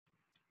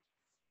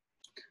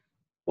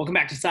Welcome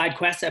back to Side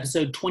Quest,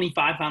 episode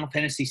 25, Final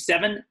Fantasy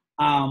VII.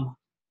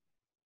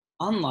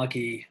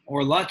 Unlucky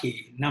or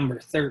lucky,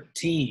 number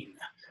 13.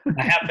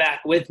 I have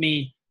back with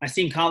me my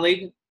esteemed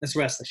colleague, Mr.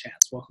 Wesley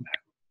Chance. Welcome back.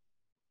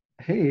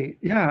 Hey,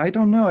 yeah, I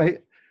don't know.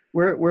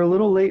 We're a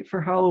little late for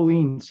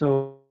Halloween,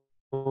 so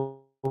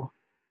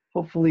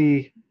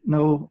hopefully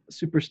no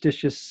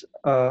superstitious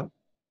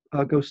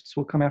ghosts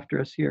will come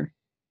after us here.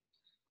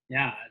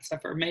 Yeah,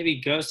 except for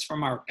maybe ghosts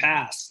from our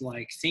past,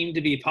 seem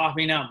to be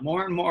popping up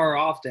more and more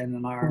often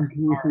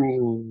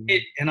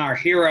in our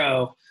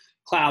hero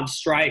Cloud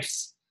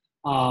Strife's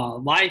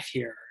life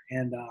here.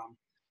 And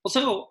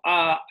also,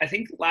 I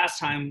think last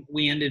time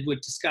we ended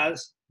with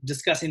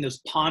discussing those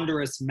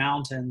ponderous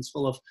mountains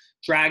full of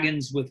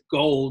dragons with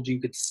gold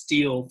you could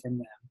steal from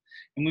them.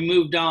 And we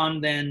moved on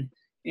then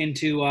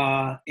into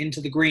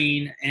the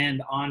green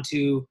and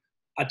onto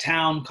a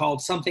town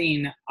called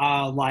something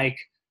like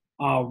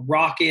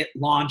Rocket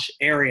Launch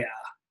Area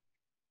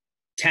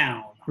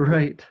Town.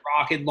 Right.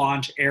 Rocket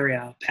Launch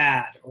Area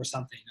Pad or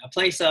something. A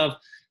place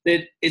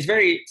that is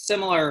very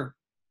similar.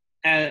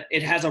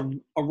 It has a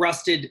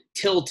rusted,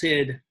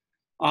 tilted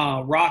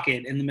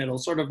rocket in the middle,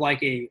 sort of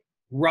like a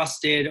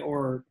rusted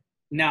or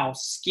now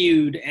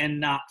skewed and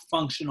not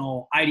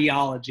functional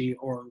ideology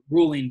or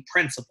ruling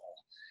principle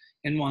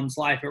in one's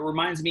life. It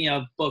reminds me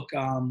of book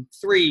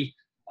 3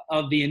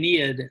 of the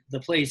Aeneid,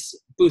 the place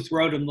Booth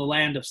Rotem, the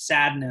land of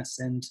sadness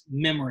and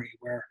memory,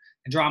 where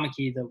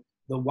Andromache,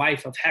 the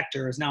wife of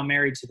Hector, is now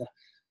married to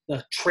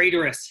the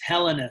traitorous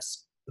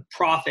Helenus, the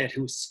prophet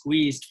who was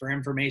squeezed for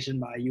information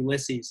by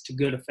Ulysses to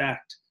good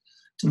effect,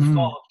 to the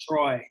fall of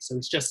Troy. So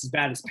it's just as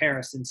bad as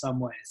Paris in some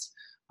ways,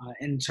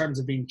 in terms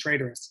of being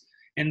traitorous.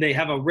 And they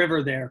have a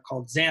river there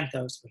called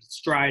Xanthos, but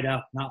it's dried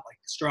up, not like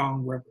the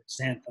strong river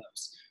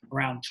Xanthos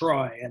around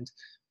Troy. And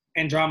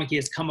Andromache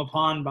is come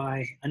upon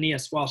by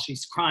Aeneas while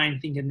she's crying,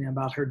 thinking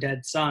about her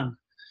dead son,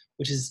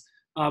 which is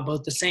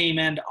both the same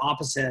and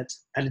opposite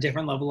at a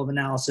different level of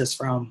analysis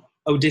from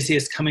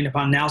Odysseus coming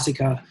upon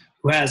Nausicaa,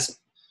 who has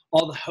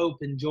all the hope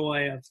and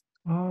joy of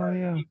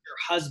her future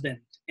husband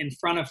in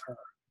front of her,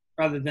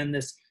 rather than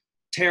this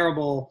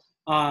terrible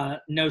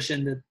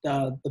notion that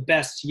the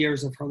best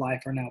years of her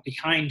life are now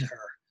behind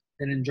her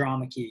that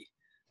Andromache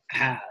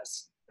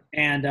has.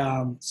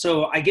 And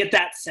so I get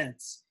that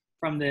sense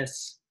from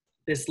this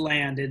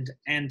land.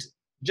 And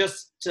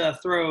just to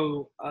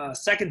throw a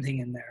second thing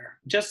in there,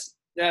 just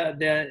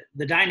the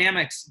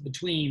dynamics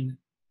between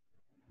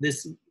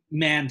this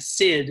man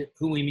Sid,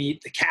 who we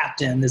meet, the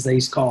captain as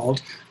he's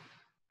called,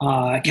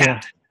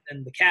 captain,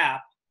 and the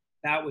cap,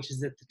 that which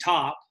is at the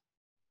top,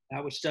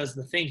 that which does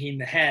the thinking,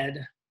 the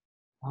head,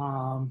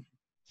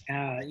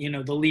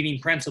 the leading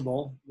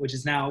principal, which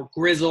is now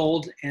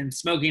grizzled and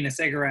smoking a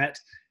cigarette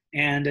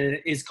and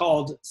is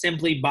called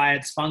simply by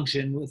its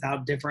function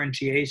without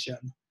differentiation.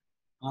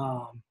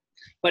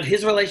 But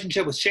his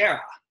relationship with Shara,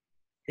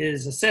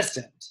 his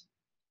assistant,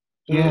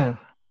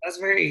 that's a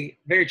very,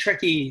 very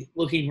tricky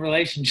looking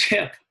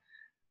relationship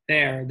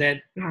there,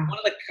 that one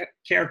of the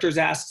characters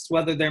asks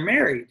whether they're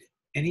married.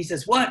 And he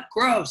says, "What?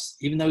 Gross,"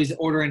 even though he's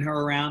ordering her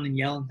around and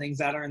yelling things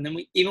at her. And then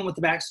even with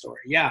the backstory.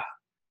 Yeah.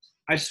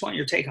 I just want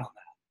your take on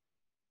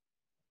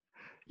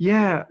that.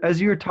 Yeah. As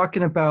you were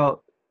talking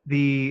about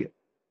the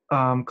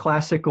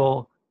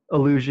classical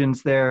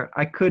allusions there,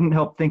 I couldn't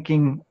help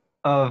thinking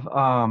of,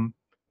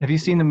 have you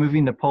seen the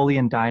movie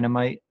Napoleon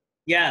Dynamite?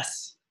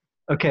 Yes.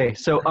 Okay.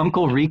 So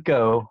Uncle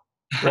Rico,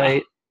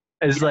 right?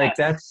 Is yes. Like,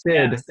 that's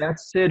Sid. Yes.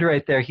 That's Sid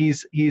right there.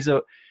 He's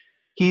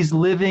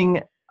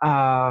living,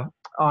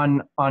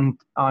 on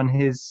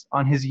his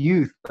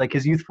youth, like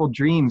his youthful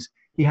dreams.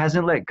 He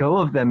hasn't let go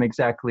of them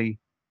exactly,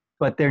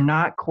 but they're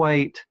not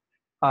quite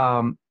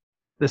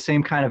the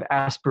same kind of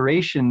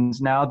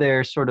aspirations. Now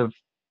they're sort of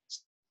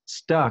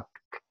stuck,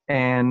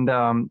 and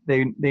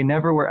they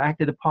never were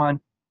acted upon,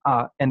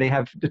 and they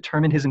have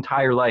determined his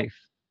entire life,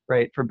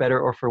 right, for better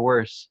or for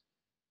worse.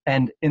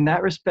 And in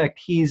that respect,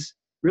 he's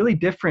really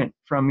different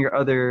from your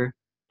other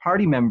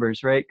party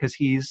members, right? Because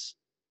he's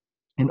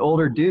an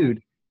older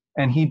dude.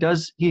 And he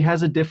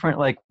has a different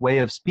way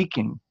of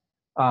speaking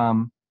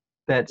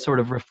that sort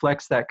of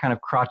reflects that kind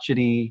of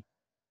crotchety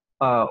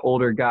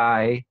older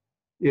guy,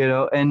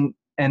 and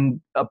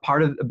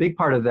a big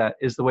part of that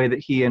is the way that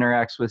he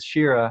interacts with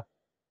Shira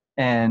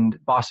and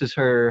bosses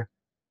her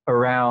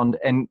around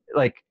and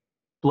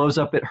blows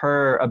up at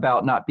her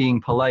about not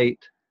being polite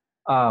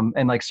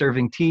and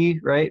serving tea,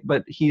 right?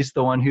 But he's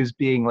the one who's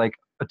being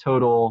a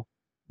total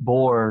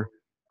bore,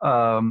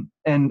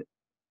 and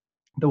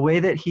the way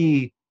that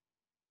he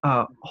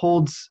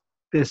holds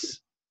this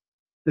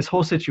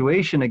whole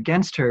situation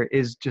against her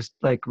is just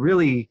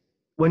really,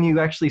 when you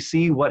actually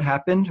see what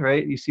happened,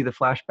 right? You see the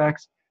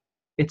flashbacks.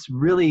 It's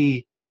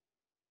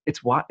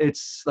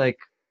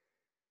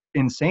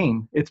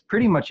insane. It's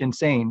pretty much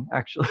insane,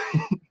 actually.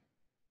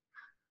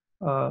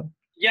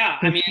 Yeah,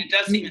 I mean, it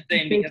does seem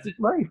insane because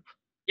life.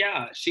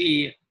 Yeah,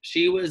 he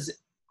was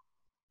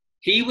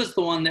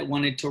the one that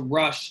wanted to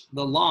rush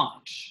the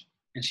launch.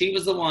 And she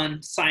was the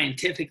one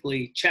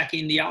scientifically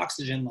checking the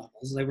oxygen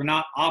levels. They were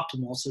not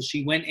optimal. So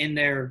she went in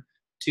there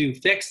to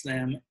fix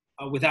them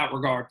without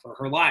regard for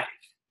her life.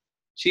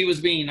 She was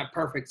being a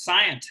perfect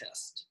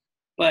scientist.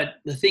 But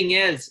the thing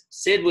is,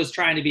 Sid was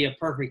trying to be a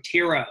perfect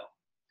hero.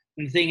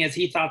 And the thing is,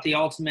 he thought the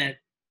ultimate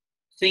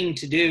thing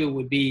to do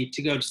would be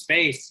to go to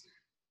space.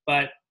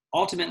 But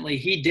ultimately,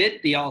 he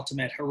did the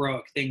ultimate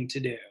heroic thing to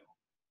do.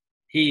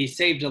 He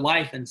saved a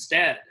life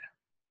instead,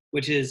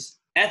 which is,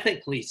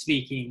 ethically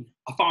speaking,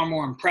 a far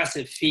more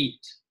impressive feat,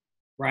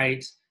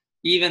 right?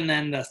 Even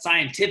than the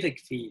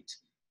scientific feat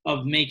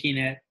of making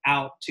it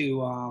out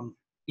to,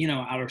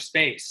 outer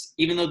space,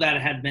 even though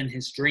that had been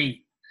his dream.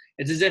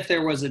 It's as if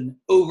there was an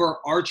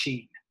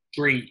overarching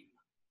dream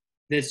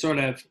that sort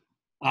of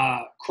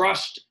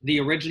crushed the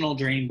original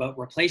dream, but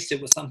replaced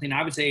it with something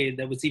I would say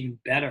that was even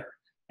better.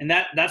 And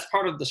that's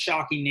part of the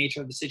shocking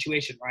nature of the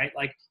situation, right?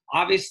 Like,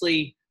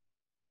 obviously,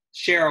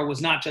 Cheryl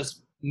was not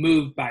just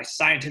moved by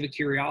scientific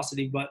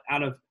curiosity, but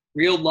out of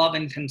real love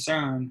and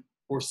concern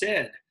for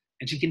Sid.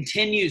 And she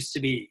continues to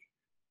be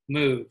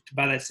moved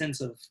by that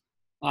sense of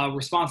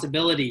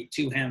responsibility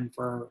to him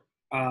for,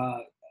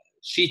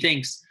 she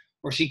thinks,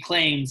 or she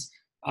claims,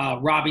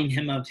 robbing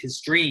him of his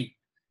dream.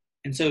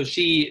 And so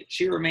she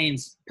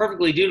remains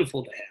perfectly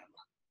dutiful to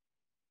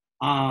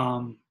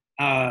him.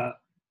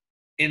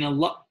 In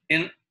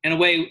a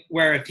way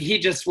where if he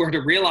just were to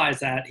realize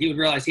that, he would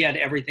realize he had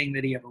everything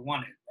that he ever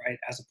wanted, right,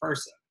 as a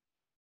person.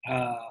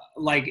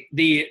 Like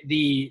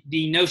the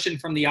notion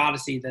from the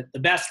Odyssey that the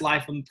best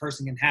life a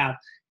person can have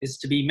is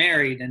to be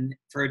married, and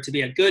for it to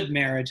be a good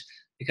marriage,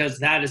 because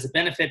that is a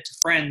benefit to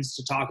friends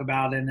to talk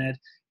about, and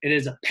it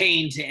is a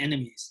pain to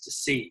enemies to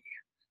see,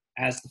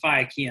 as the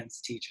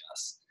Phaeacians teach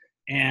us.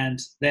 And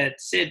that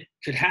Sid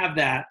could have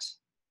that.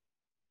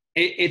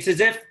 It's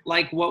as if,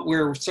 like, what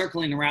we're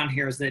circling around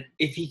here is that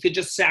if he could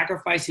just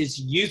sacrifice his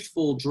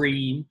youthful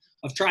dream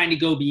of trying to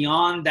go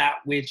beyond that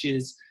which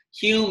is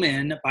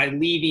human by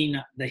leaving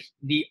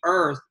the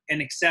earth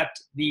and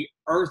accept the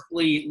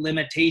earthly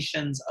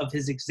limitations of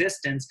his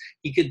existence,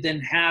 he could then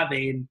have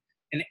an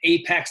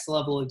apex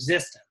level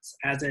existence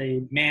as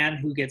a man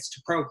who gets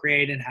to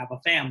procreate and have a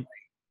family.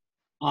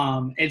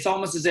 It's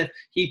almost as if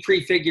he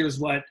prefigures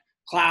what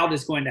Cloud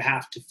is going to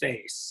have to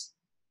face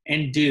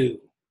and do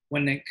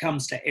when it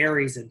comes to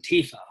Ares and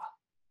Tifa.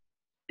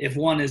 If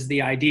one is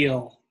the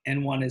ideal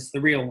and one is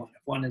the real one,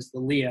 if one is the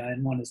Leah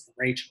and one is the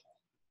Rachel.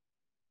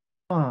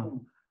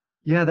 Oh,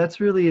 yeah, that's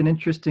really an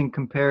interesting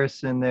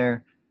comparison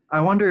there.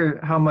 I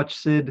wonder how much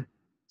Sid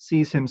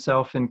sees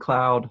himself in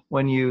Cloud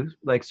when you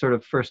like sort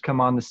of first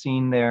come on the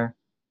scene there.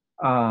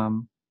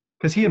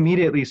 Because he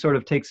immediately sort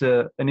of takes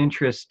an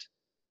interest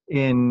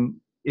in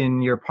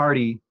your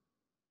party,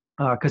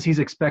 because he's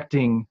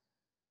expecting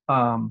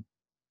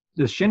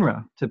the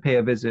Shinra to pay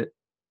a visit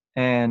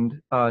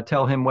and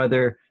tell him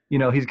whether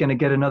he's going to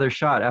get another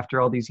shot after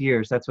all these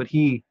years. That's what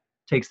he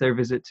takes their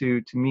visit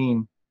to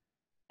mean.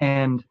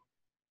 And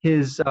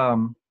his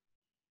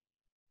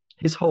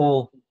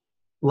whole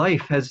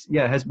life has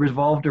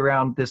revolved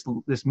around this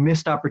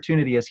missed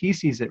opportunity as he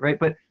sees it, right?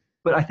 But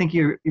I think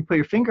you put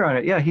your finger on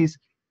it. Yeah,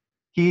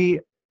 he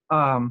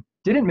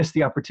didn't miss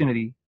the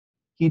opportunity.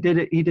 He did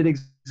it. He did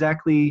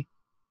exactly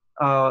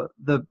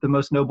the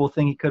most noble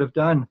thing he could have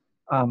done.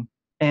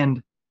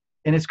 And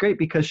it's great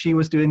because she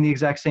was doing the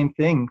exact same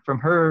thing from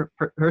her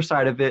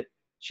side of it.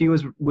 She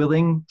was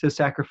willing to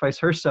sacrifice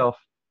herself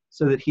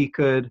so that he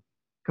could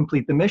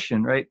complete the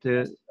mission, right?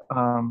 To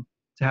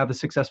have a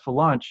successful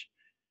launch.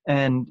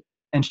 And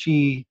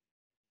she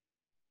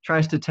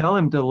tries to tell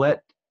him to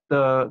let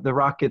the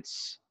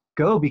rockets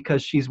go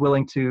because she's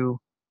willing to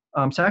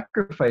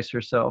sacrifice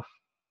herself.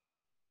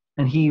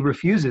 And he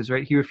refuses,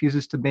 right? He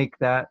refuses to make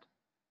that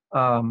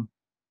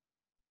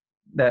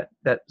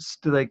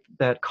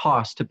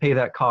cost, to pay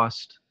that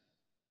cost.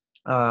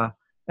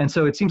 And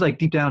so it seems like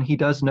deep down he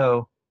does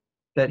know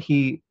that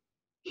he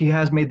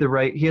has made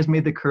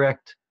the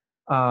correct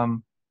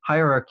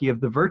hierarchy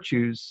of the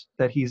virtues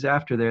that he's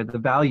after there, the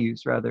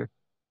values rather.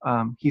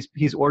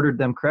 He's ordered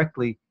them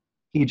correctly.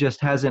 He just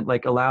hasn't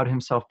like allowed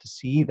himself to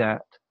see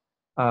that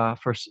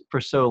for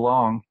so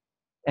long.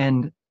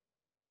 And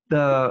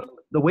the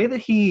way that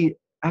he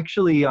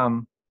actually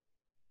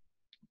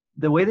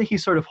the way that he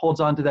sort of holds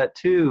on to that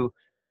too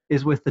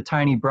is with the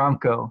tiny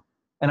Bronco.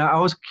 And I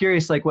was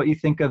curious, like, what you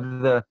think of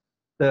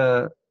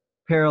the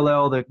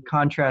parallel, the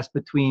contrast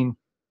between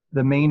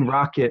the main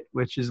rocket,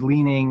 which is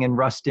leaning and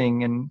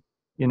rusting and,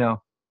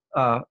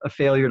 a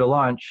failure to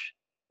launch,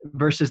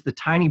 versus the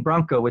tiny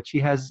Bronco, which he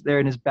has there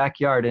in his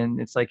backyard, and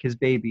it's like his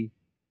baby.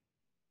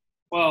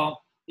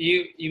 Well,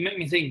 you make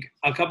me think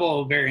a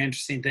couple of very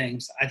interesting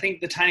things. I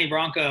think the tiny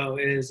Bronco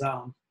is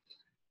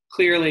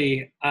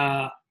clearly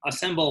a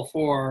symbol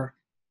for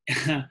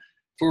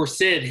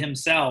Sid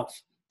himself.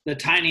 The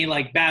tiny,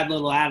 like, bad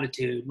little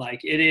attitude,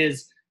 like, it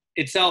is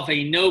itself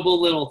a noble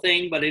little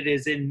thing, but it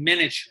is in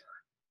miniature.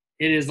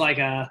 It is like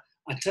a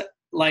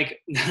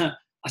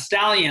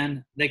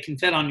stallion that can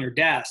fit on your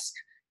desk.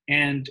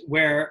 And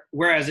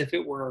whereas if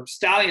it were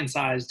stallion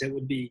sized, it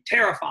would be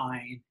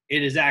terrifying.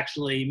 It is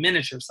actually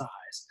miniature size.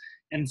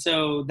 And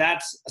so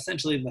that's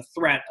essentially the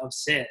threat of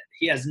Sid.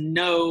 He has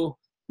nothing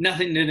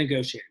to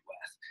negotiate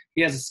with.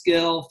 he has a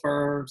skill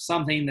for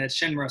something that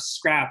Shinra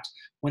scrapped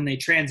when they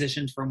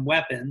transitioned from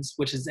weapons,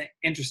 which is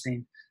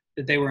interesting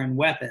that they were in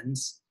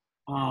weapons.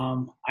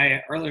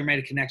 I earlier made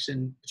a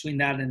connection between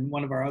that and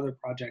one of our other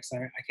projects.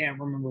 I can't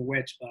remember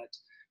which, but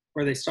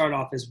where they start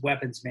off as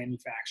weapons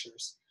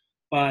manufacturers.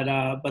 But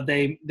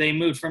they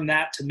moved from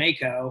that to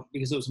Mako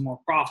because it was more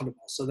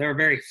profitable. So they're a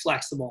very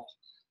flexible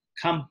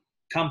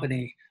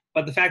company.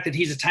 But the fact that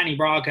he's a tiny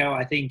Bronco,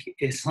 I think,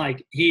 is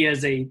like he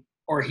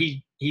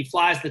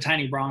flies the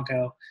tiny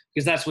Bronco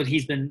because that's what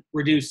he's been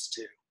reduced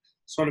to.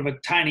 Sort of a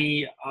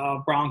tiny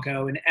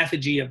Bronco, an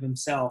effigy of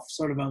himself,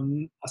 sort of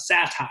a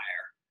satire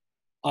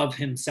of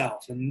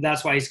himself. And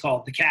that's why he's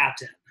called the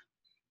captain.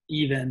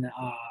 Even,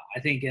 I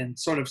think, in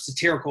sort of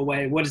satirical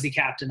way, what is he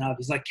captain of?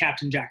 He's like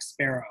Captain Jack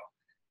Sparrow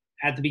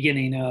at the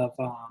beginning of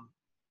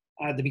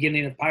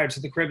Pirates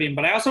of the Caribbean.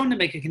 But I also wanted to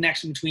make a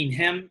connection between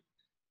him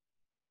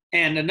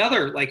and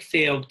another like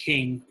failed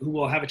king who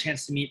we'll have a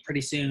chance to meet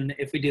pretty soon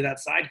if we do that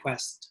side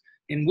quest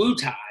in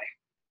Wutai,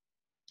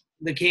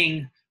 the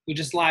king who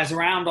just lies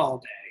around all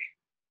day,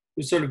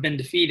 who's sort of been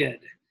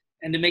defeated.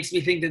 And it makes me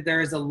think that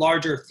there is a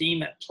larger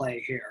theme at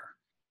play here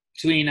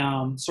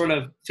between sort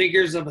of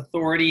figures of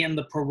authority in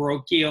the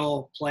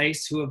parochial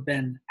place who have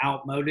been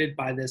outmoded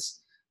by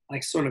this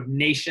like sort of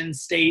nation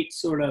state,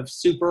 sort of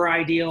super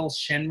ideal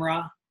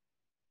Shinra,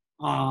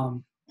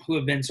 who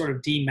have been sort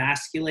of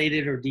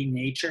demasculated or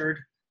denatured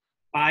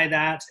by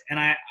that. And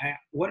I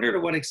wonder to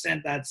what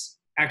extent that's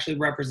actually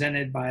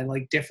represented by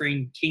like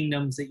differing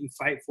kingdoms that you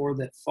fight for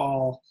that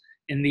fall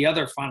in the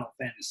other Final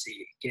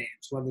Fantasy games,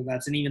 whether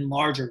that's an even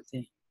larger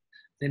theme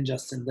than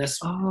just in this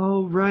one.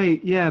 Oh,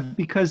 right. Yeah,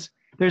 because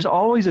there's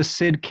always a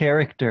Cid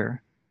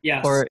character.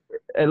 Yes. Or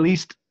at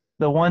least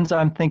the ones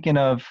I'm thinking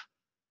of,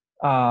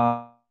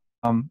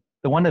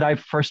 the one that I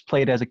first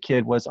played as a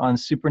kid was on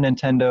Super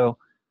Nintendo.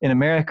 In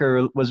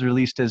America, was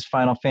released as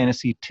Final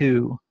Fantasy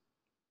II.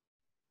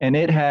 And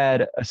it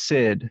had a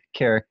Cid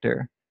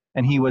character.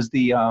 And he was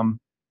the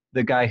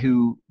guy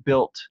who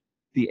built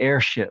the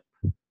airship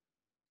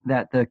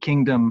that the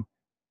kingdom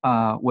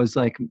was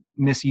like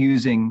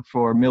misusing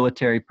for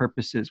military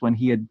purposes when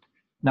he had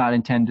not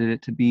intended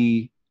it to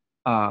be,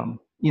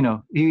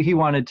 he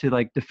wanted to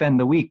like defend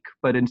the weak,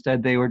 but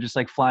instead they were just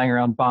like flying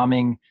around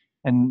bombing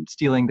and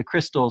stealing the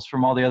crystals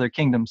from all the other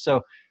kingdoms.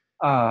 So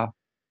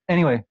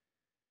anyway,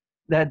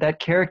 that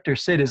character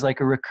Cid is like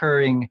a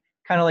recurring,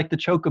 kind of like the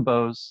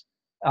Chocobos,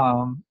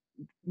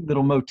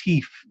 little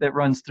motif that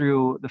runs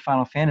through the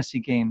Final Fantasy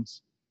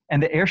games.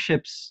 And the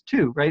airships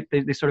too, right?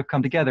 They sort of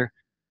come together.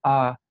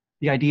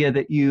 The idea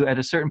that you, at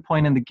a certain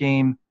point in the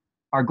game,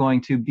 are going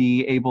to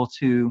be able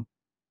to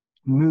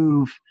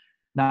move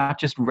not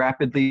just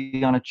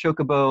rapidly on a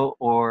chocobo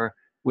or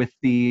with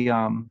the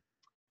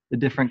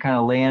different kind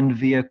of land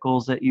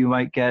vehicles that you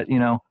might get,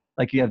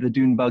 like you have the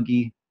dune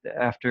buggy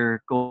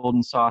after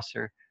Golden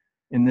Saucer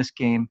in this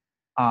game,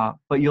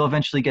 but you'll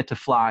eventually get to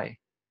fly,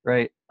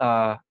 right?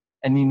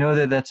 And you know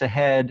that that's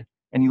ahead,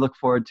 and you look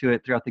forward to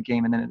it throughout the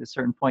game, and then at a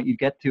certain point you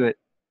get to it.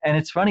 And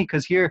it's funny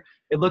because here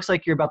it looks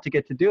like you're about to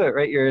get to do it,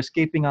 right? You're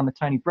escaping on the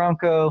tiny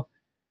Bronco,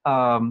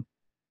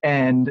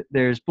 and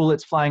there's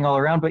bullets flying all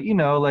around. But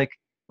like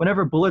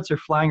whenever bullets are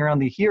flying around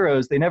the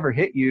heroes, they never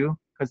hit you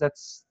because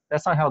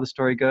that's not how the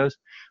story goes.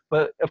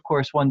 But of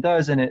course one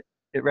does, and it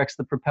wrecks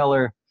the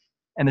propeller,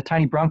 and the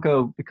tiny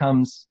Bronco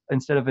becomes,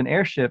 instead of an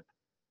airship,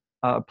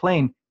 a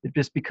plane, it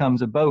just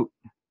becomes a boat.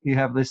 You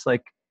have this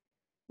like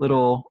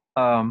little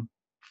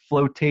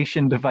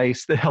flotation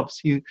device that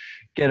helps you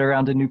get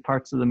around to new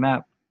parts of the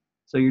map.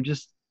 So you're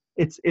just,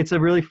 it's a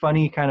really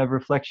funny kind of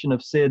reflection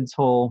of Cid's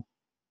whole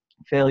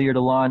failure to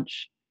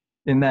launch,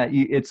 in that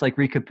it's like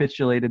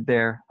recapitulated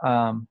there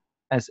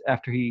as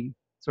after he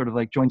sort of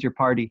like joins your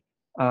party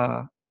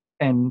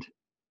and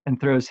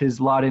throws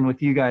his lot in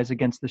with you guys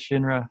against the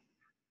Shinra.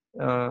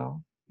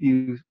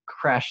 You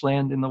crash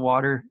land in the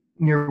water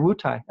near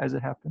Wutai as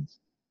it happens.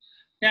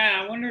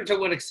 Yeah, I wonder to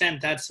what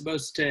extent that's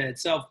supposed to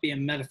itself be a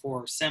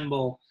metaphor or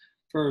symbol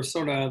for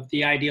sort of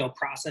the ideal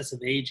process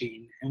of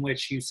aging, in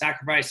which you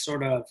sacrifice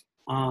sort of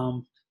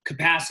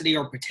capacity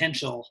or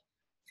potential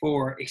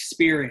for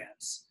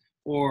experience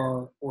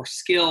or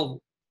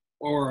skill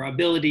or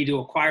ability to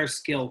acquire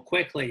skill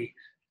quickly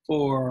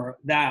for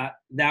that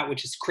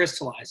which is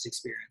crystallized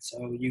experience.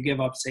 So you give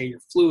up, say,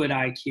 your fluid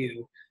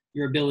IQ,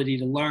 your ability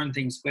to learn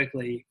things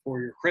quickly, for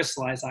your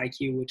crystallized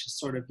IQ, which is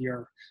sort of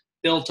your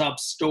built up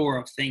store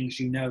of things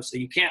So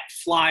you can't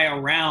fly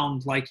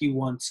around like you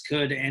once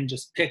could and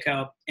just pick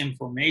up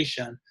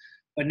information,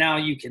 but now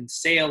you can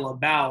sail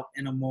about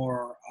in a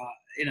more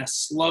in a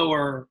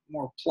slower,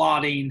 more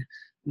plodding,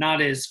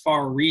 not as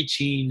far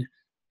reaching,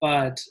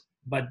 but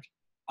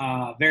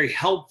very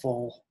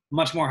helpful,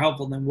 much more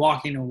helpful than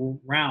walking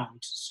around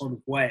sort of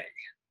way.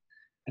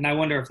 And I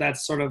wonder if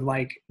that's sort of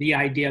like the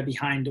idea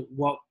behind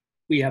what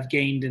we have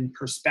gained in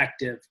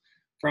perspective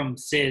from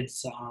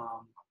Cid's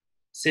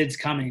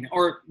coming.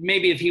 Or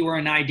maybe if he were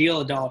an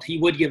ideal adult, he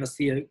would give us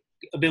the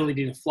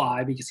ability to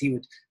fly because he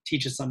would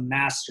teach us some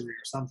mastery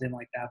or something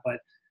like that. But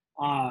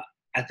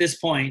at this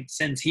point,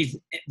 since he's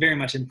very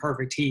much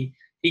imperfect, he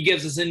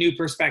gives us a new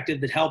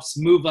perspective that helps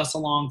move us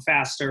along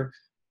faster,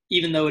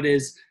 even though it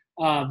is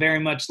very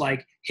much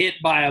like hit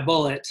by a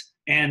bullet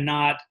and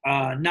not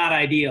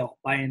ideal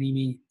by any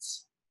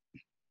means.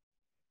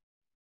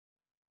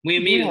 We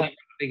immediately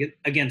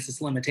against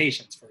its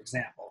limitations. For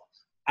example,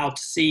 out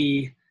to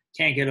sea,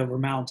 can't get over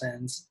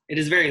mountains. It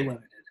is very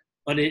limited,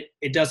 but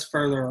it does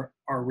further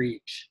our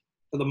reach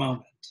for the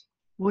moment.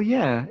 Well,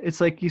 yeah,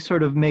 it's like you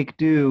sort of make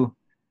do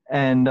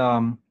and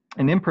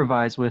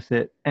improvise with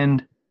it.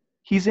 And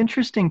he's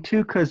interesting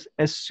too, because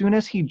as soon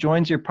as he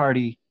joins your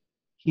party,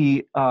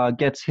 he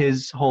gets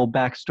his whole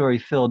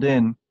backstory filled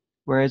in.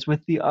 Whereas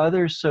with the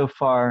others so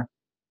far,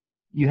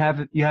 you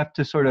have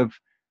to sort of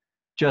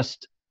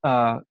just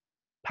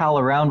pal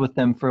around with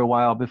them for a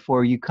while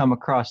before you come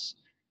across,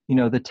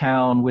 the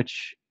town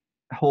which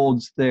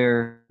holds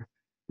their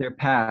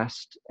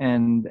past,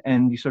 and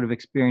you sort of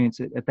experience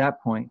it at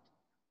that point.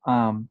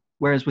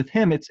 Whereas with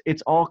him,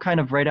 it's all kind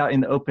of right out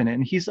in the open,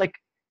 and he's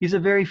a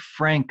very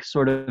frank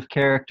sort of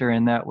character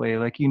in that way.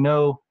 Like,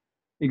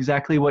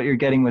 exactly what you're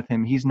getting with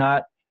him. He's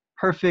not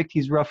perfect.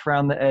 He's rough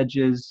around the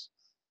edges,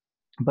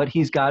 but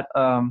he's got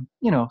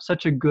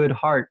such a good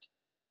heart.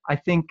 I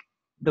think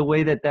the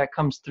way that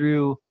comes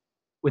through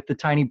with the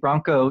tiny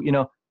Bronco,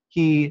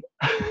 he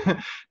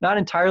not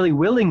entirely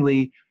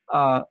willingly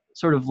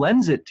sort of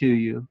lends it to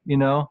you,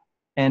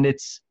 and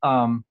it's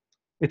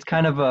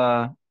kind of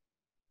a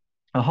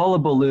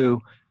hullabaloo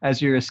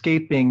as you're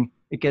escaping.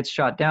 It gets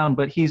shot down,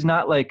 but he's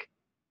not like,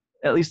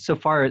 at least so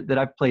far that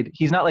I've played,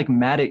 he's not like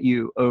mad at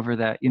you over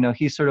that.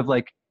 He's sort of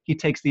like, he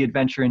takes the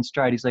adventure in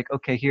stride. He's like,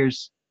 okay,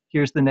 here's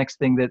the next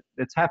thing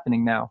that's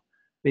happening now,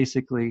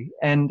 basically.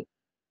 And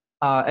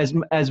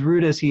as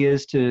rude as he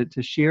is to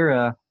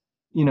Shira,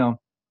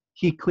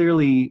 he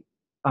clearly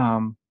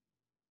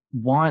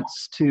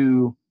wants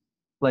to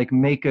like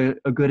make a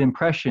good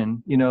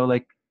impression.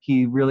 Like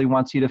he really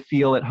wants you to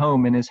feel at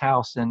home in his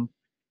house and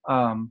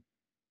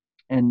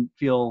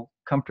feel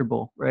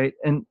comfortable, right?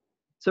 And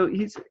so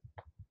he's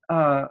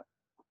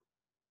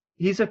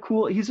a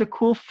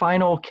cool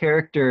final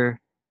character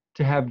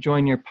to have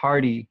join your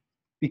party,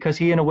 because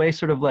he in a way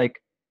sort of like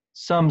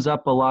sums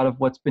up a lot of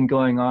what's been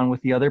going on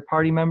with the other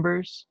party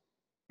members.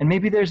 And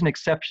maybe there's an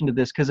exception to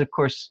this, because of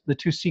course the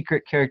two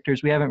secret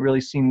characters, we haven't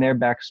really seen their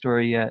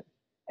backstory yet.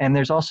 And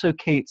there's also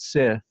Cait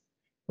Sith,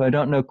 who I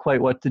don't know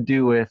quite what to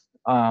do with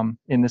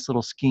in this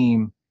little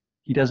scheme.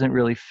 He doesn't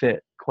really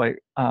fit quite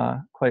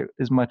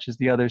as much as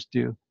the others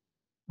do.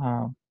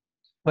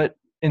 But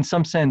in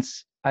some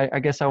sense, I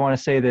guess I want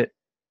to say that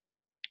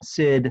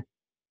Sid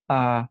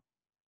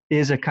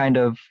is a kind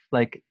of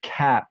like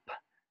cap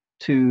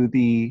to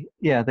the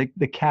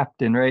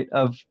captain, right,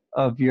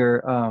 of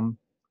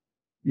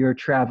your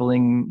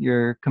traveling,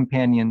 your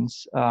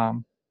companions,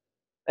 and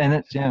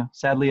it's,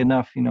 sadly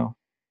enough,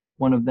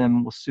 one of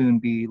them will soon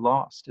be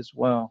lost as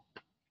well.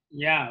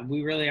 Yeah,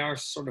 we really are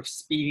sort of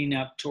speeding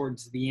up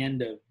towards the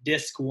end of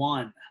disc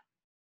 1,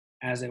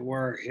 as it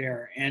were,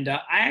 here. And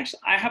I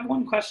have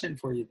one question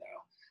for you,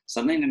 though.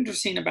 Something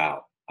interesting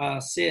about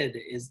Sid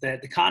is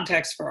that the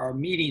context for our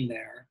meeting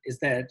there is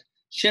that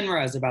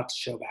Shinra is about to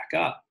show back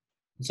up.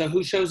 So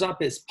who shows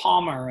up is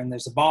Palmer, and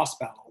there's a boss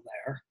battle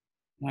there.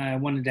 I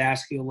wanted to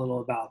ask you a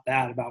little about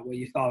that, about what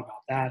you thought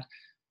about that.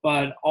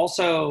 But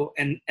also,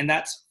 and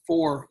that's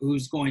for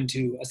who's going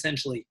to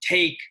essentially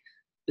take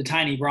the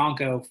tiny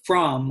Bronco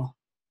from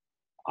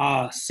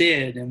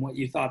Sid, and what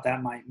you thought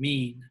that might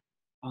mean,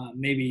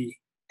 maybe.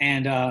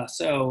 And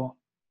so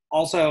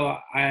also,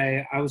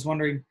 I was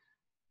wondering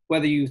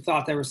whether you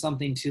thought there was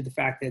something to the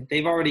fact that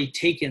they've already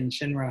taken,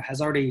 Shinra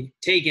has already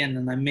taken,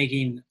 and I'm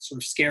making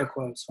sort of scare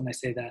quotes when I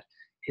say that,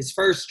 his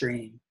first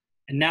dream,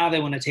 and now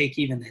they want to take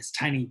even his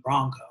tiny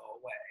Bronco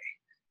away,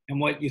 and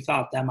what you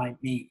thought that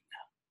might mean.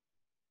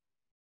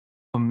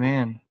 Oh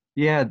man,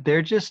 yeah,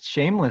 they're just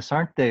shameless,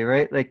 aren't they?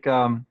 Right? Like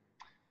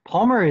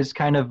Palmer is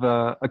kind of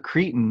a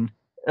cretin.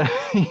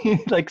 He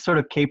like sort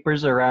of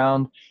capers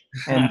around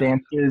and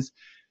dances,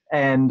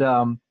 and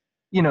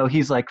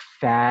he's like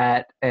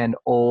fat and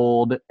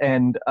old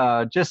and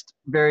just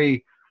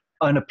very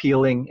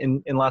unappealing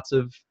in lots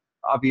of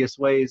obvious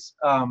ways.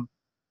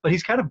 But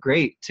he's kind of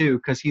great too,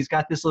 because he's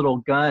got this little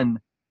gun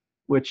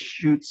which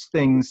shoots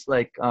things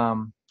like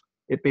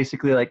it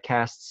basically like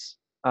casts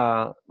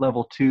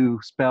level 2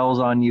 spells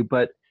on you,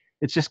 but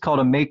it's just called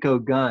a Mako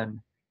gun.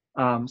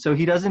 So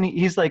he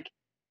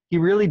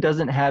really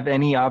doesn't have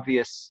any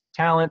obvious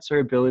talents or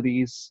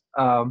abilities.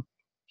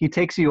 He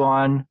takes you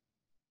on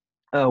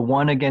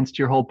one against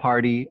your whole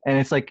party, and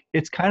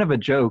it's kind of a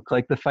joke.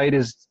 Like the fight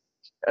is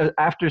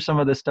after some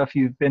of the stuff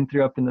you've been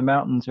through up in the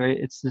mountains, right?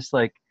 It's just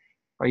like,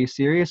 are you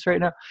serious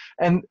right now?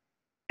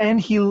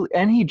 And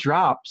he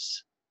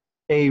drops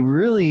a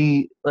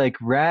really like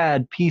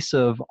rad piece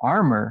of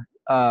armor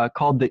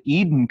called the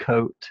Eden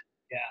coat,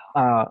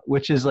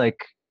 which is like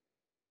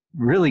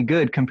really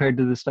good compared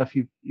to the stuff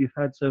you've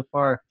had so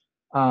far,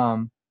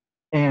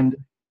 and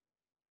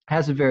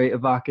has a very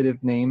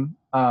evocative name.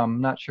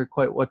 Not sure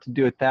quite what to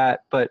do with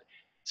that, but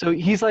so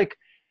he's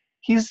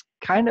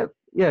kind of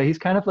yeah, he's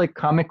kind of like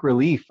comic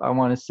relief, I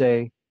want to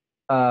say,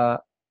 uh,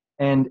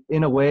 and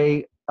in a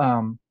way,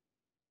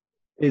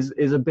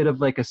 is a bit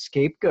of like a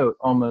scapegoat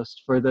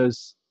almost for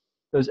those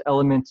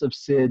elements of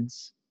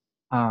Sid's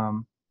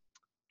um,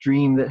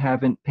 dream that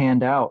haven't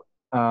panned out,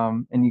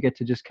 and you get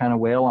to just kind of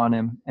wail on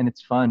him, and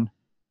it's fun.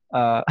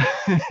 Uh,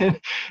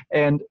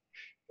 and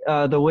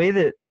the way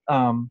that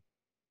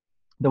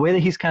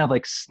he's kind of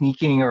like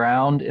sneaking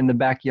around in the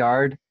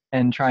backyard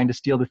and trying to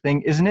steal the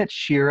thing, isn't it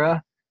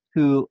Shira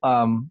who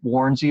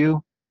warns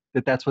you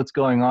that that's what's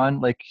going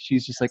on? Like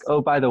she's just like, oh,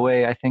 by the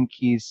way, I think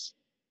he's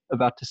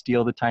about to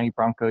steal the tiny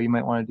Bronco. You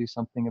might want to do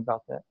something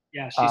about that.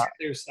 Yeah, she's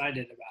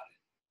clear-sighted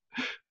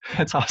about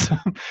That's awesome.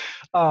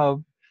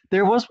 Um,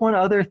 there was one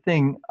other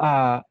thing,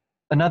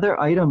 another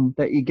item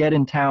that you get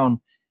in town.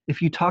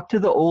 If you talk to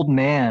the old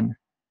man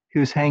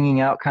who's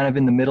hanging out kind of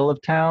in the middle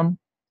of town,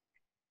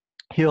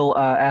 he'll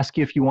ask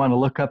you if you want to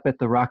look up at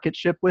the rocket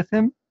ship with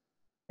him.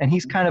 And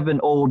he's kind of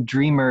an old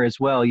dreamer as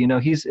well. You know,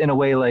 he's in a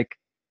way like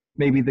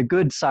maybe the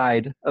good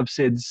side of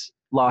Sid's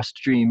lost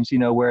dreams, you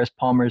know, whereas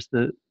Palmer's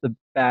the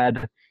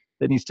bad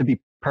that needs to be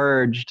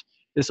purged.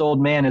 This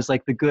old man is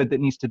like the good that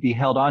needs to be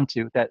held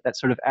onto, that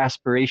sort of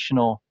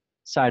aspirational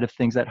side of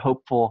things, that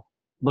hopeful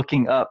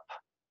looking up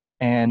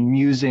and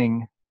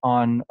musing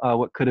on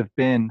what could have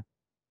been.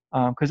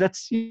 Because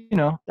that's, you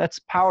know, that's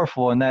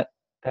powerful, and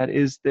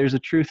there's a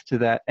truth to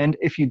that. And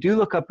if you do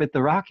look up at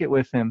the rocket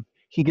with him,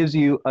 he gives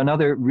you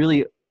another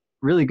really,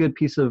 really good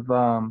piece of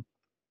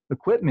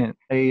equipment,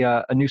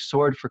 a new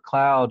sword for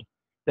Cloud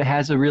that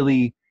has a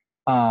really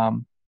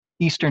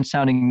Eastern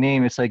sounding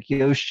name. It's like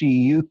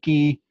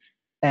Yoshiyuki,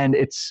 and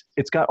it's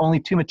got only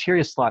 2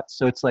 materia slots,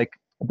 so it's like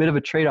a bit of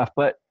a trade-off,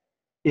 but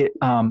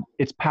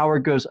its power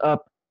goes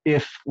up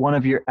if one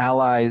of your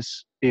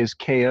allies is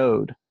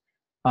KO'd.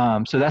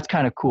 So that's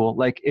kind of cool.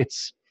 Like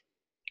it's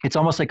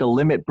almost like a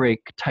limit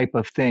break type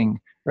of thing,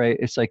 right?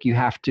 It's like you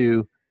have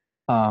to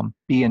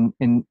be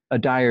in a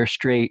dire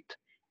strait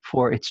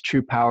for its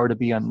true power to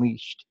be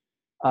unleashed.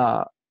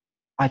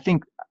 I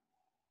think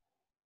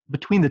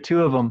between the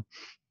two of them,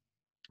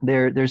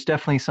 there's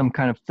definitely some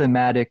kind of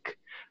thematic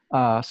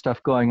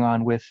stuff going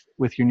on with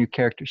your new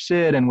character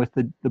Sid, and with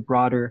the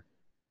broader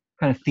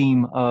kind of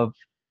theme of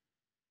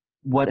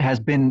what has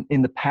been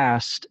in the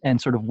past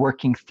and sort of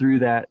working through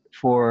that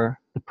for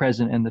the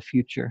present and the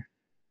future.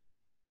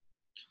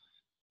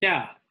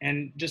 Yeah,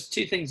 and just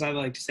 2 things I'd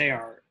like to say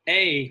are,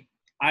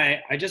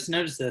 I just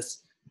noticed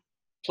this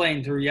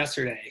playing through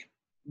yesterday.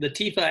 The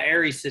Tifa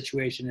Ares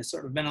situation has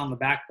sort of been on the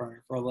back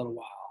burner for a little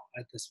while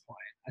at this point.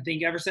 I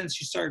think ever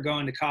since you started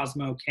going to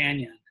Cosmo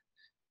Canyon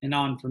and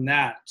on from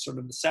that, sort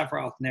of the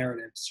Sephiroth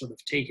narrative sort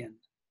of taken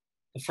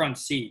the front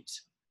seat.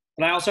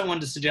 But I also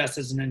wanted to suggest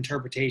as an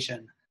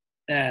interpretation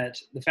that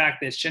the fact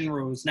that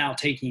Shinra is now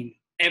taking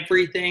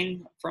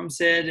everything from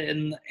Sid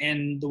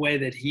in the way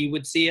that he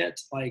would see it,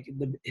 like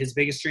his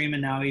biggest dream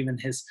and now even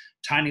his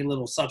tiny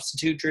little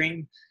substitute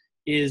dream,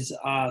 is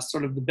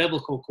sort of the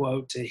biblical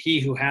quote, to he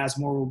who has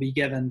more will be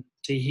given,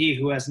 to he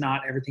who has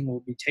not everything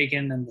will be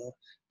taken, and the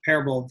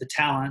parable of the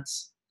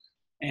talents.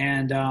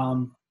 And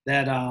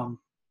that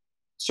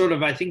sort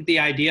of, I think the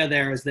idea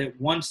there is that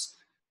once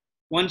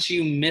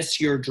you miss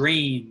your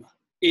dream,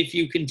 if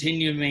you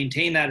continue to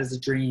maintain that as a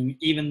dream,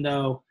 even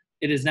though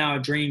it is now a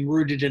dream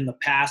rooted in the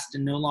past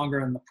and no longer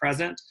in the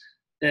present,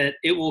 that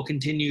it will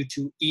continue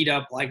to eat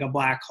up like a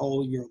black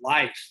hole your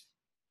life.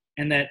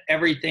 And that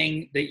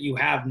everything that you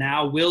have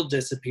now will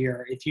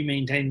disappear if you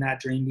maintain that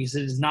dream, because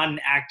it is not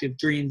an active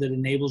dream that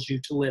enables you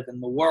to live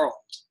in the world.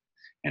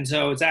 And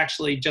so it's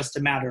actually just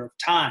a matter of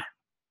time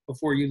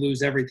before you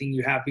lose everything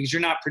you have, because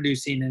you're not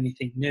producing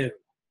anything new.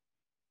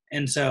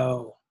 And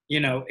so, you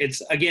know,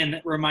 it's, again,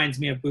 it reminds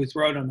me of Booth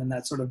Rotem and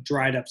that sort of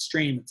dried up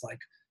stream. It's like,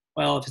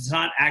 well, if it's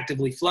not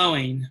actively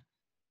flowing,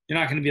 you're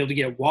not going to be able to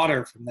get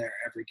water from there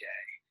every day.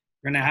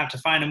 You're going to have to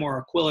find a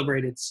more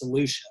equilibrated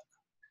solution.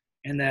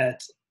 And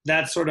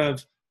that's sort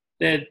of,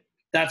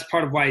 that's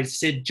part of why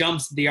Sid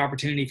jumps at the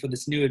opportunity for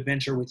this new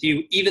adventure with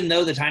you, even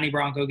though the tiny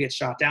Bronco gets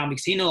shot down,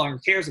 because he no longer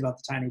cares about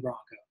the tiny Bronco,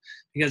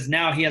 because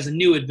now he has a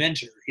new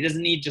adventure. He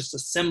doesn't need just a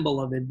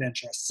symbol of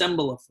adventure, a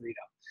symbol of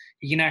freedom.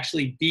 He can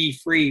actually be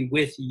free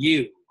with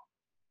you.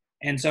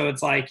 And so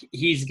it's like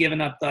he's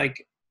given up,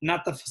 like,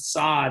 not the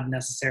facade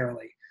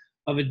necessarily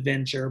of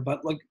adventure,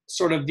 but like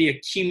sort of the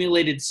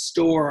accumulated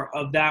store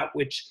of that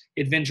which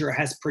adventure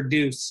has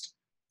produced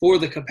for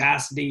the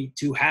capacity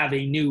to have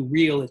a new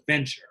real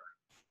adventure.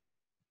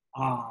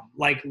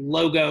 Like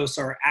logos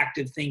or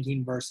active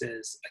thinking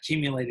versus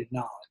accumulated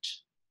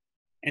knowledge.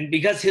 And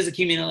because his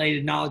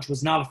accumulated knowledge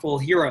was not a full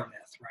hero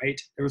myth,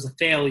 right? There was a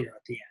failure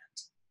at the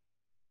end.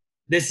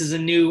 This is a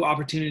new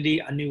opportunity,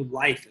 a new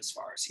life as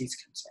far as he's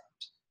concerned.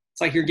 It's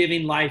like you're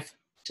giving life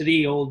to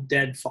the old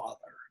dead father.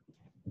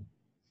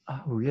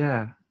 Oh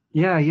yeah.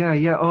 Yeah.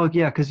 Oh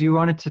yeah, because you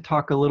wanted to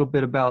talk a little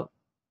bit about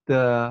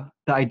the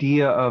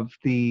idea of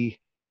the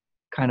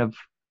kind of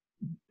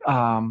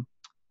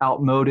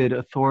outmoded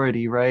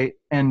authority, right?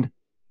 And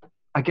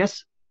I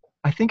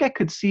think I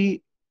could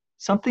see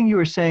something you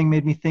were saying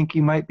made me think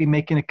you might be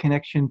making a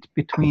connection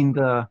between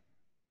the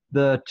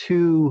the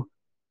two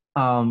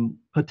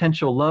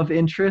potential love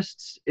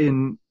interests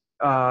in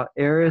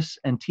Eris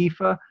and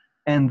Tifa,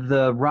 and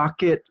the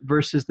rocket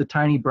versus the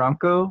tiny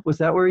Bronco. Was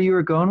that where you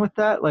were going with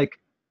that? Like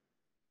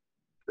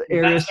That's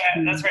Eris?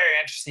 that's very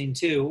interesting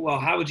too. Well,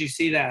 how would you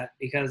see that?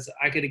 Because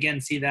I could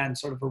again see that in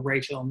sort of a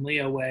Rachel and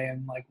Leah way,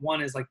 and like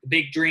one is like the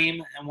big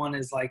dream, and one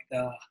is like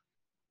the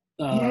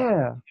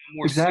Yeah,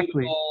 more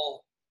exactly.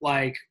 suitable,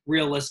 like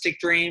realistic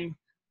dream.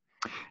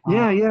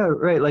 Uh, Yeah,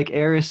 right. Like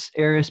Eris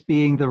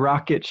being the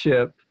rocket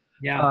ship,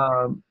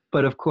 yeah,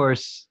 but of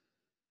course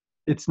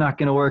it's not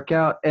going to work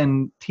out.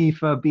 And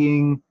Tifa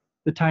being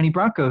the tiny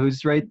Bronco,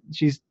 who's right.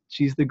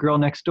 She's the girl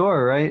next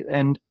door, right?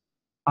 And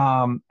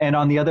on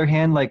the other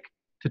hand, like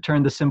to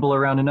turn the symbol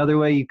around another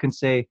way, you can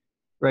say,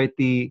 right,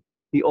 the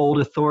old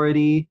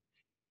authority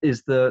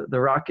is the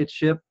rocket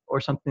ship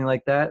or something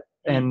like that,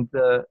 mm, and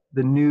the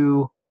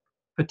new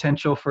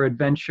potential for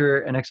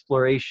adventure and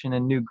exploration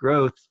and new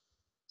growth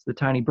is the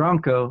tiny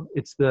Bronco.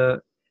 It's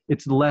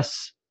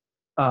less,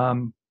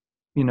 um,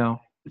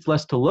 it's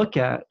less to look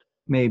at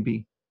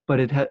maybe, but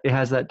it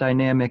has that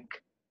dynamic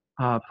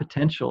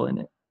potential in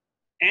it.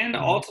 and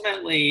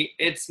ultimately,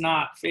 it's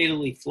not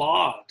fatally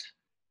flawed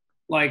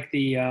like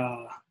the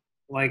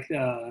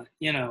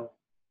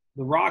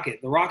rocket.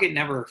 The rocket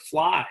never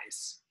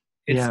flies.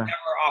 It's Yeah,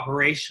 never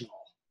operational.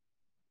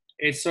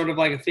 It's sort of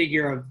like a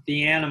figure of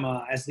the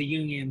anima, as the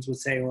Jungians would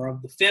say, or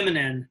of the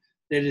feminine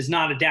that is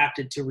not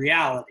adapted to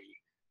reality.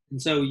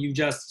 And so you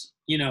just,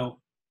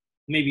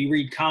 maybe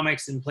read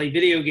comics and play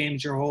video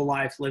games your whole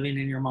life living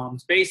in your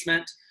mom's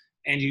basement,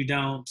 and you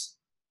don't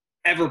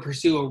ever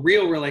pursue a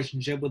real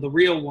relationship with a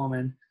real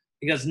woman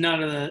because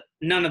none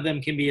of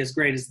them can be as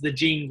great as the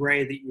Jean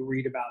Grey that you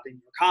read about in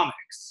your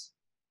comics.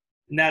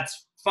 And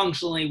that's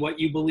functionally what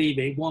you believe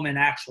a woman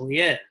actually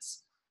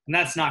is. And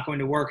that's not going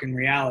to work in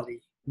reality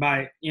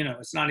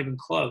it's not even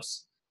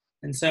close.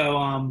 And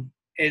so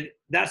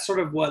that's sort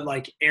of what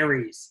like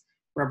Aries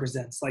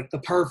represents, like the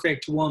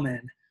perfect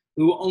woman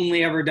who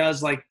only ever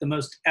does like the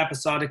most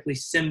episodically,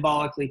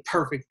 symbolically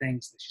perfect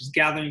things. She's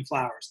gathering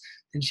flowers,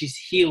 and she's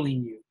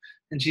healing you,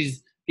 and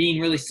she's being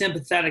really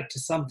sympathetic to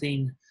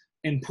something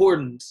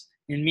important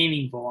and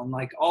meaningful. And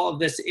like all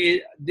of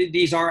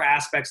these are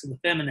aspects of the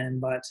feminine,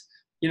 but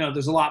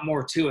there's a lot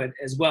more to it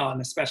as well,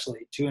 and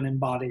especially to an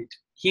embodied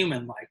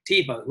human like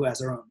Tifa, who has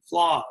her own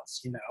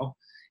flaws,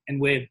 and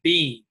way of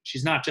being.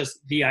 She's not just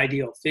the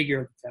ideal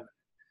figure of the feminine.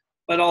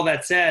 But all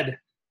that said,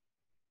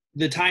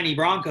 the tiny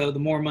Bronco, the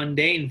more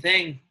mundane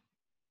thing,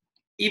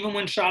 even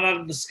when shot out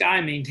of the sky,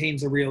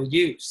 maintains a real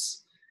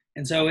use.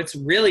 And so it's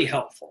really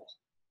helpful,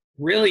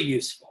 really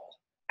useful,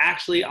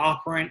 actually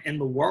operant in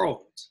the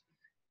world.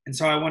 And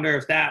so I wonder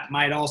if that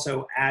might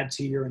also add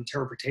to your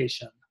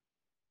interpretation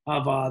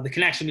of the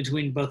connection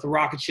between both the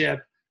rocket ship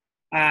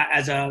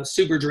as a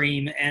super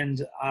dream and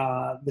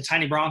the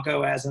tiny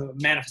Bronco as a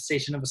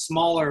manifestation of a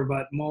smaller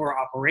but more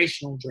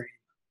operational dream.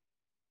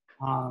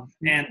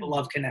 And the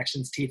love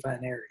connections, Tifa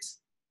and Ares,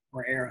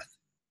 or Aerith.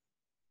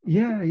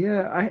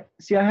 yeah. I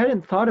see. I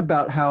hadn't thought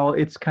about how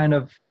it's kind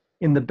of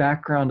in the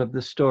background of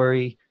the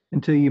story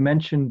until you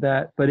mentioned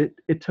that, but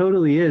it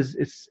totally is.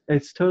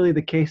 It's totally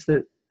the case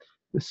that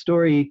the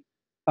story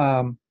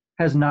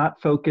has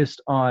not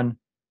focused on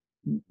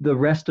the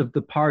rest of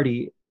the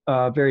party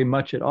very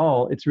much at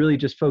all. It's really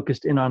just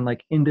focused in on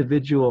like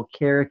individual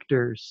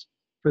characters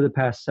for the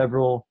past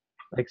several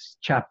like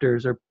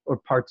chapters or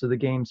parts of the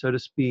game, so to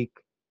speak.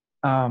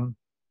 And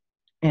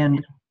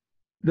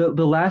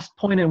the last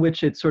point in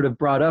which it's sort of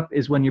brought up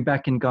is when you're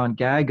back in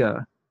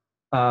Gongaga.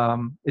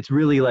 It's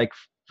really like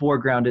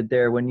foregrounded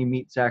there when you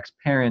meet Zack's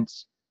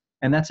parents,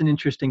 and that's an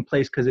interesting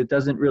place because it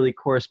doesn't really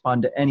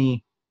correspond to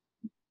any.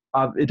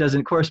 It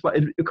doesn't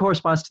correspond. It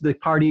corresponds to the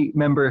party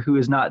member who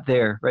is not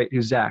there, right?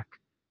 Who's Zack,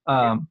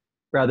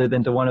 rather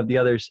than to one of the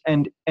others.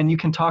 And you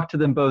can talk to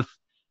them both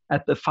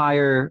at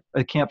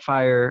a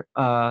campfire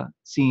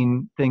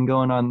scene thing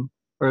going on,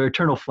 or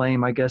Eternal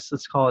Flame, I guess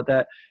let's call it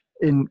that,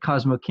 in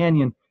Cosmo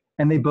Canyon,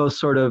 and they both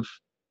sort of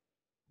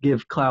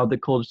give Cloud the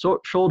cold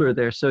shoulder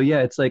there. So yeah,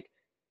 it's like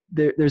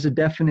there's a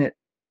definite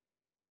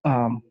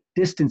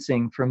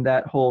distancing from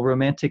that whole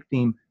romantic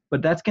theme,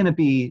 but that's going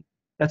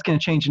to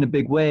change in a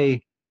big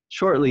way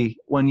shortly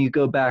when you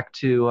go back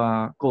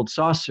to Gold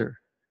Saucer.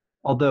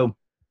 Although,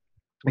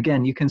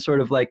 again, you can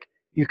sort of like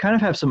you kind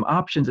of have some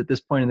options at this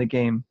point in the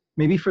game.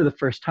 Maybe for the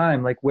first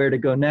time, like where to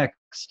go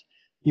next.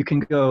 You can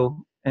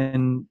go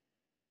and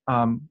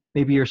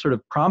maybe you're sort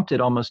of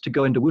prompted almost to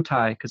go into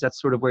Wutai because that's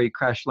sort of where you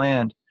crash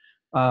land.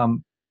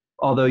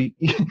 Although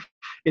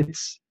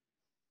it's,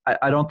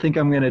 I don't think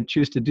I'm going to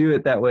choose to do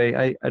it that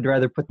way. I'd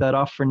rather put that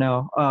off for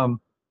now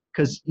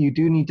because you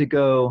do need to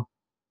go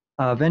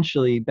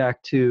eventually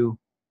back to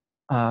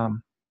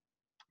the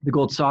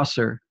Gold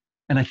Saucer,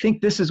 and I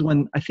think this is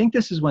when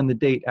the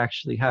date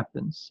actually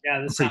happens.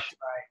 Yeah, this sounds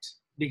right.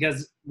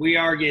 Because we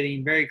are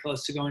getting very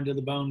close to going to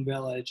the Bone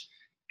Village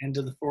and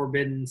to the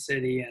Forbidden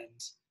City.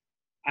 And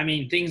I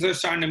mean, things are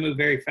starting to move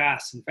very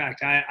fast. In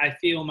fact, I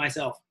feel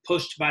myself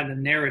pushed by the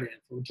narrative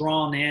or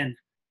drawn in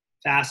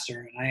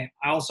faster. And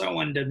I also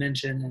wanted to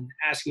mention and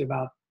ask you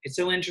about it's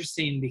so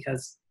interesting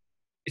because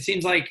it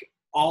seems like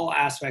all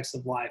aspects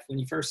of life, when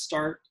you first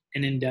start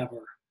an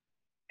endeavor,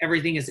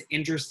 everything is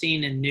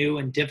interesting and new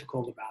and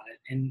difficult about it.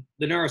 And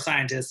the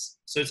neuroscientists,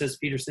 so says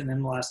Peterson,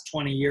 in the last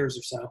 20 years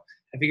or so,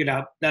 I figured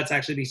out that's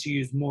actually because you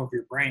use more of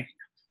your brain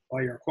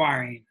while you're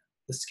acquiring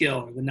the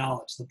skill or the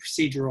knowledge, the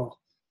procedural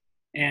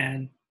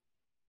and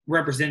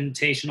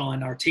representational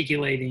and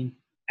articulating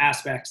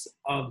aspects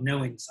of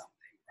knowing something,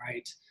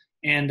 right?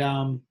 And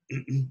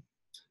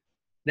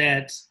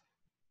that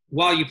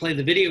while you play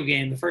the video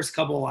game, the first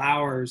couple of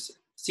hours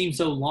seem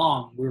so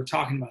long. We were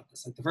talking about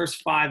this, like the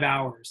first 5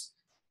 hours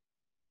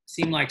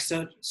seem like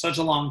such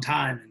a long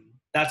time, and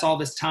that's all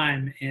this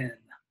time in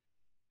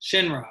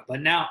Shinra.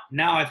 But now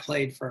I've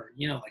played for,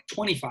 like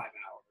 25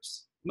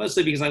 hours,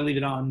 mostly because I leave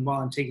it on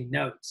while I'm taking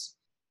notes.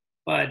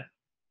 But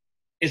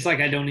it's like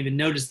I don't even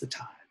notice the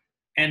time.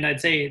 And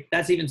I'd say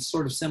that's even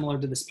sort of similar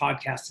to this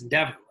podcast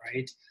endeavor,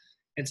 right?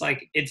 It's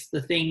like it's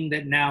the thing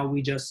that now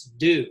we just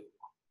do.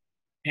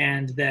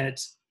 And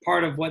that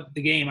part of what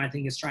the game, I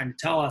think, is trying to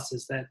tell us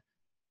is that,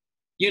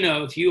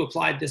 if you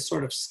applied this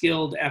sort of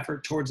skilled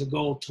effort towards a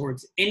goal,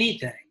 towards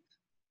anything,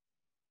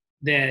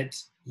 that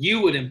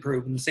you would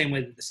improve in the same way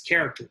that this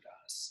character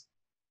does.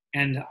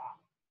 And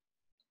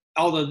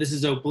although this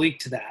is oblique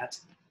to that,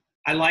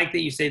 I like that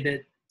you say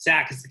that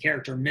Zack is the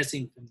character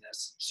missing from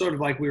this, sort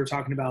of like we were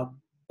talking about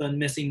the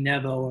missing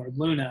Neville or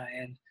Luna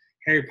and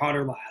Harry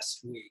Potter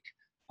last week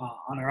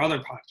on our other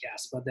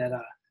podcast, but that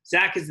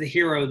Zack is the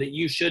hero that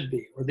you should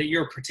be, or that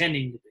you're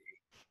pretending to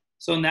be.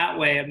 So in that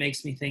way, it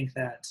makes me think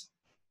that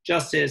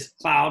just as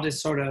Cloud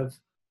is sort of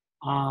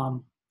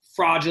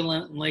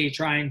fraudulently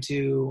trying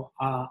to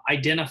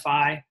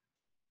identify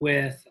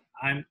with,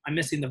 I'm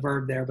missing the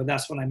verb there, but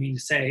that's what I mean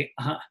to say,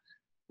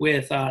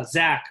 with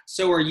Zack,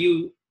 so are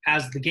you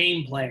as the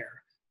game player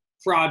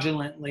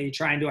fraudulently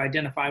trying to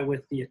identify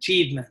with the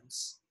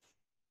achievements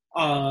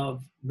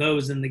of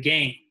those in the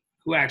game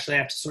who actually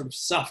have to sort of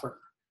suffer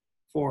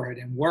for it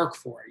and work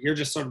for it. You're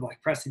just sort of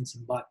like pressing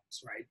some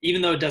buttons, right?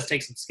 Even though it does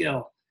take some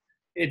skill,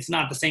 it's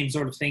not the same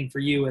sort of thing for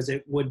you as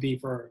it would be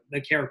for the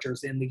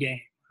characters in the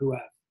game who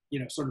have,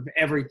 sort of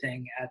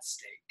everything at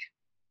stake.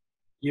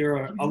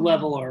 You're a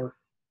level or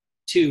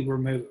two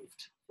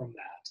removed from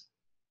that.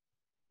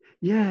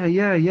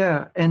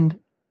 Yeah. And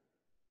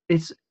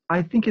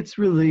I think it's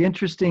really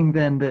interesting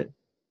then that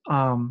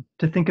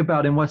to think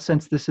about in what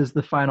sense this is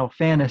the Final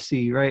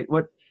Fantasy, right?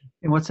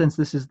 In what sense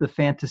this is the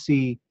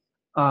fantasy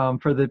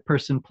for the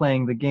person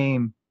playing the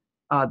game.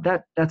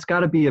 That's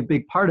got to be a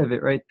big part of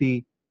it, right?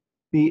 The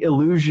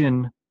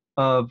illusion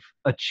of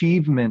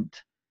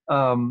achievement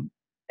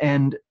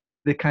and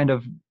the kind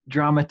of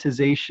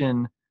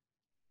dramatization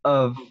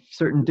of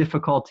certain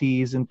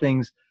difficulties and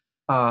things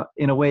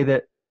in a way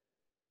that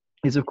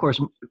is, of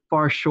course,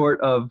 far short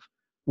of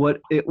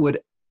what it would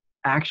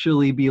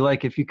actually be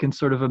like if you can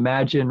sort of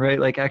imagine, right?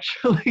 Like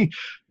actually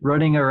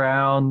running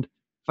around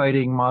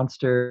fighting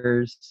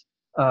monsters,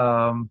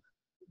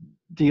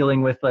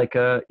 dealing with like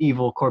a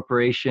evil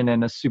corporation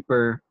and a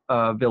super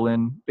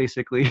villain,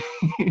 basically.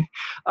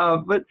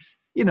 But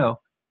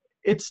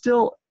it's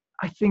still,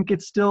 I think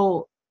it's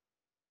still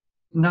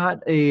not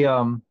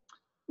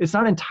it's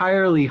not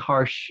entirely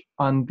harsh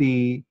on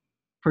the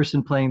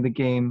person playing the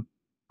game.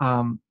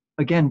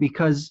 Again,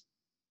 because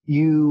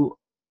you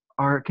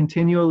are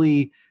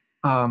continually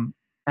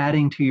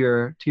adding to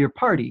your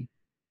party,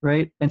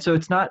 right? And so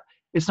it's not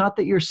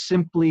that you're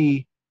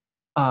simply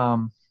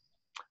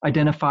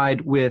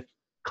identified with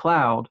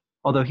Cloud,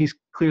 although he's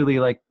clearly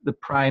like the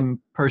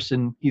prime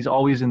person. He's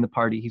always in the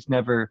party. He's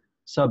never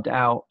subbed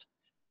out.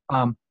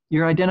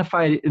 You're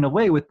identified in a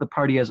way with the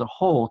party as a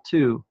whole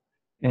too,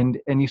 and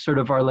you sort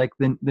of are like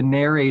the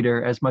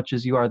narrator as much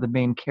as you are the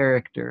main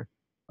character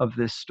of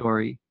this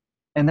story,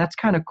 and that's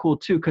kind of cool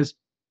too, because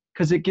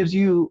it gives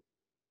you,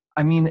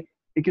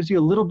 it gives you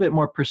a little bit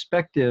more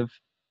perspective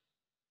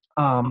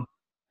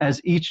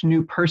as each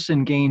new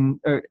person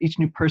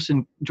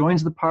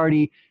joins the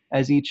party,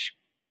 as each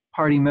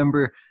party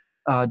member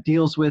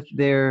deals with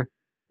their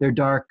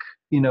dark,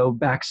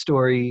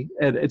 backstory,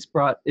 and it's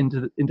brought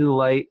into the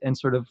light and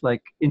sort of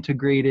like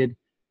integrated.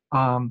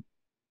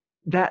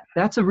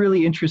 That's a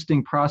really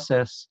interesting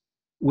process,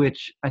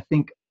 which I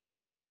think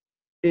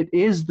it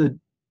is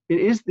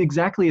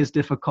exactly as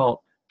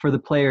difficult for the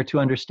player to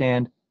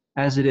understand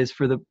as it is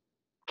for the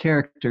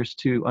characters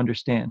to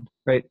understand,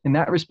 right? In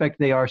that respect,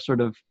 they are sort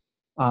of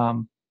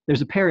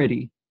there's a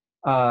parity.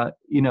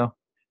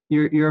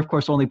 You're of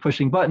course only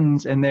pushing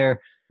buttons, and they're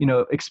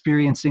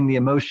experiencing the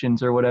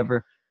emotions or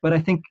whatever. But I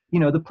think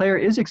the player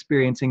is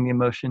experiencing the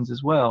emotions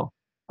as well,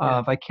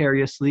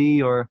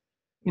 vicariously, or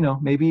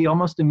maybe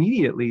almost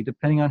immediately,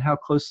 depending on how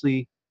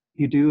closely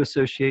you do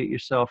associate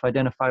yourself,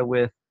 identify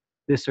with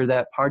this or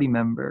that party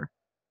member.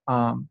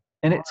 So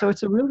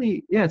it's a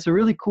really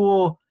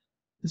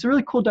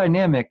cool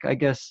dynamic, I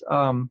guess,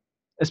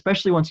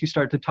 especially once you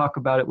start to talk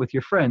about it with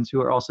your friends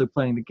who are also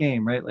playing the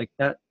game, right? Like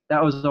that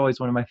was always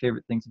one of my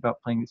favorite things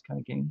about playing these kind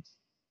of games.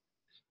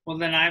 Well,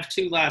 then I have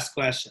two last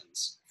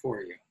questions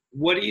for you.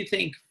 What do you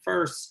think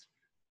first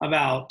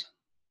about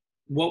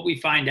what we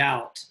find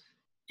out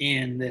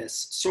in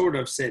this sort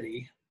of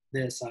city,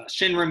 this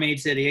Shinra made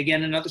city,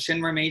 again, another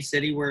Shinra made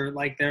city where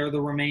like there are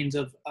the remains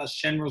of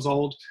Shinra's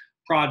old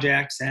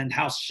projects, and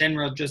how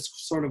Shinra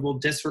just sort of will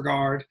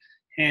disregard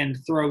and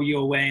throw you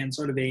away in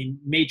sort of a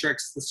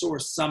matrix, the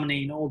source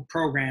summoning old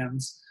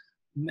programs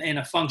in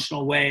a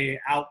functional way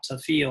out to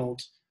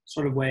field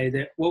sort of way.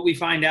 That what we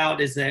find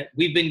out is that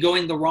we've been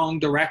going the wrong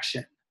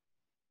direction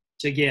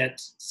to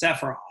get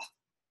Sephiroth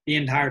the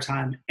entire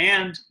time,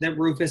 and that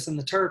Rufus and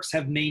the Turks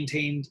have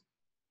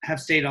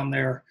stayed on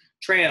their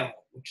trail,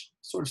 which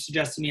sort of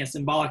suggests to me a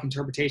symbolic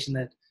interpretation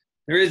that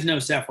there is no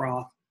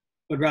Sephiroth,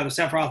 but rather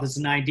Sephiroth is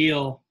an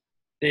ideal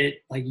that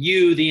like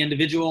you, the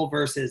individual,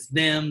 versus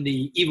them,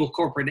 the evil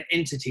corporate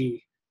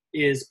entity,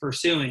 is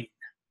pursuing.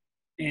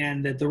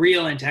 And that the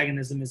real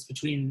antagonism is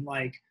between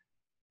like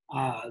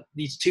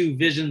these two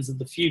visions of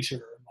the future,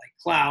 like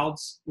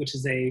Clouds, which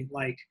is a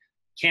like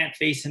can't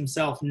face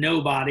himself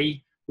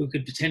nobody who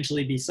could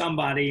potentially be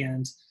somebody,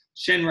 and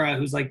Shinra,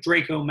 who's like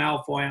Draco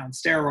Malfoy on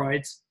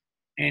steroids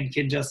and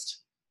can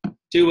just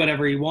do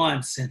whatever he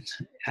wants and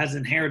has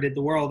inherited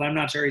the world. I'm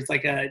not sure he's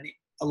like a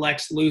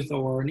Lex Luthor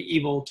or an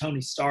evil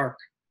Tony Stark.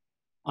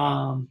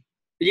 But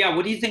yeah,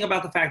 what do you think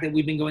about the fact that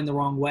we've been going the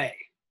wrong way?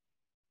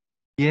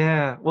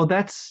 Yeah, well,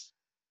 that's,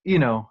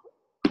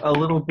 a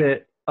little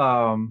bit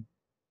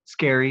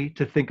scary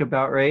to think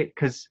about, right?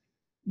 Because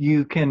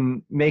you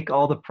can make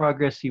all the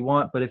progress you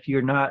want, but if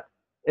you're not,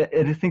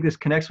 and I think this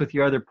connects with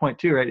your other point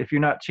too, right? If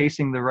you're not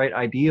chasing the right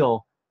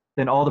ideal,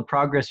 then all the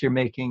progress you're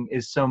making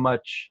is so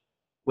much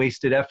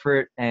wasted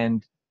effort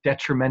and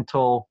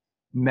detrimental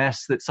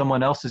mess that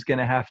someone else is going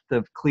to have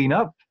to clean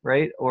up,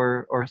 right?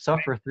 Or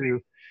suffer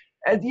through.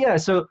 And yeah,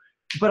 so,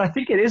 but I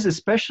think it is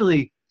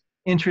especially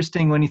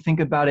interesting when you think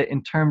about it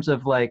in terms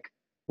of like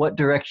what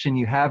direction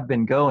you have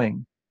been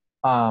going.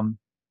 I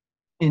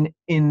think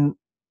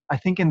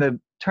in the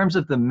terms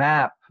of the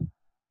map,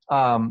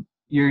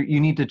 you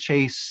need to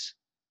chase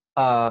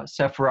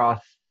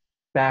Sephiroth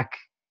back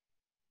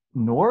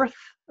north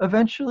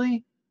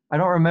eventually. I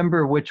don't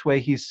remember which way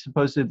he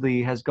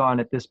supposedly has gone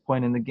at this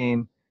point in the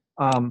game,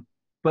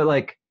 but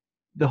like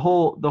the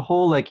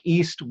whole like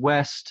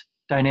east-west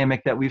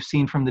dynamic that we've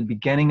seen from the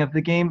beginning of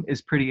the game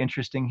is pretty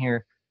interesting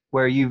here,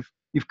 where you've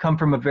come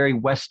from a very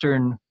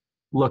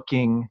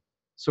western-looking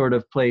sort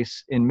of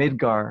place in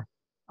Midgar,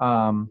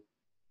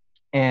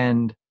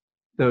 and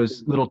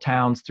those little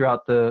towns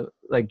throughout the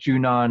like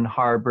Junon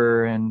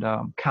Harbor and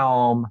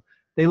Calm.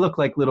 They look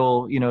like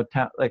little,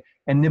 town,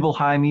 and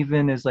Nibelheim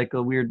even is like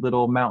a weird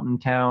little mountain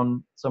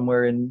town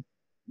somewhere in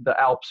the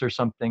Alps or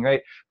something,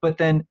 right? But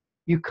then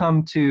you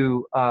come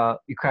to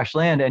you crash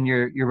land and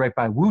you're right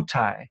by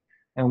Wutai,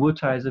 and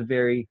Wutai is a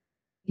very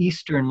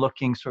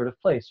Eastern-looking sort of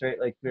place, right?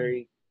 Like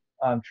very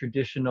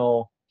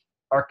traditional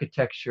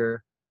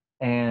architecture,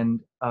 and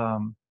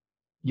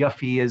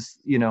Yuffie is,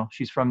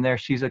 she's from there.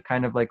 She's a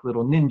kind of like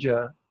little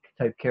ninja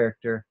type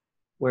character,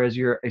 whereas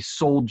you're a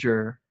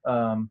soldier.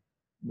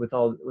 With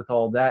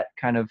all that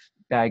kind of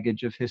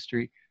baggage of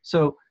history.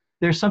 So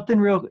there's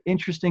something real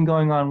interesting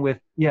going on with,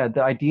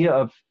 the idea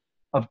of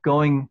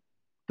going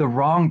the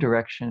wrong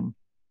direction,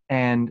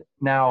 and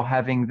now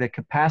having the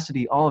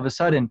capacity all of a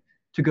sudden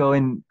to go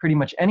in pretty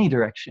much any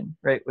direction,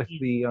 right? With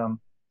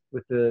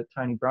the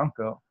tiny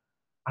Bronco.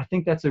 I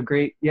think that's a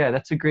great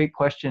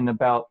question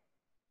about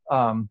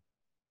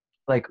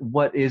like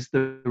what is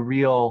the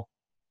real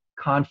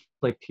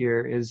conflict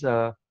here? Is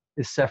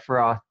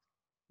Sephiroth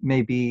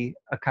maybe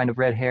a kind of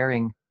red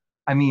herring?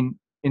 I mean,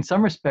 in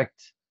some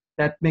respect,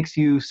 that makes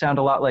you sound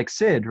a lot like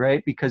Sid,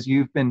 right? Because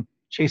you've been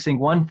chasing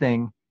one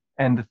thing,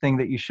 and the thing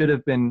that you should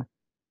have been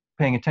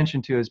paying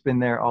attention to has been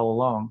there all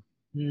along.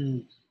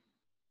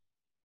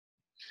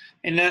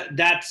 And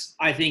that's,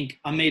 I think,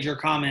 a major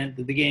comment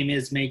that the game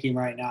is making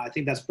right now. I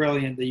think that's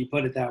brilliant that you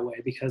put it that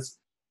way, because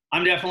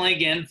I'm definitely,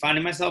 again,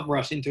 finding myself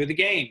rushing through the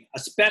game,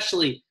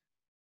 especially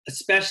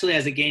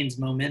as it gains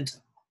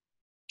momentum.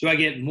 Do I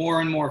get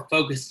more and more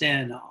focused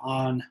in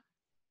on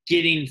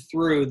getting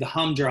through the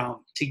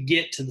humdrum to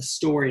get to the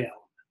story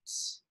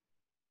elements?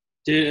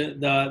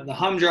 The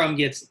humdrum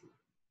gets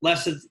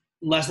less and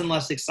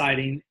less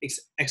exciting.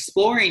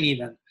 Exploring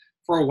even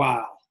for a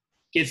while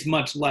gets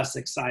much less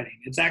exciting.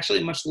 It's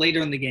actually much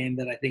later in the game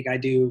that I think I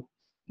do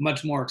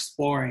much more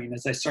exploring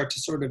as I start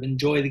to sort of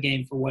enjoy the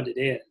game for what it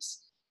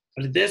is.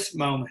 But at this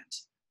moment,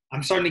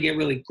 I'm starting to get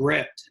really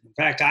gripped. In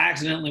fact, I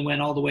accidentally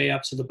went all the way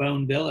up to the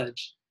Bone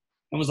Village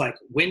and was like,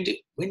 when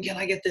can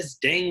I get this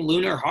dang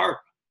lunar harp?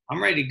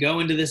 I'm ready to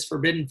go into this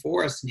Forbidden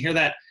Forest and hear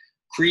that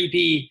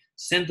creepy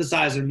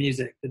synthesizer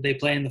music that they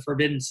play in the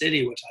Forbidden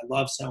City, which I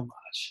love so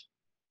much.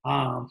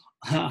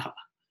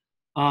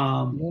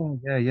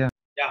 Yeah.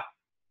 Yeah.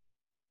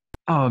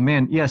 Oh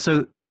man, yeah.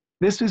 So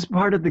this is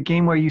part of the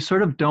game where you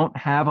sort of don't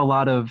have a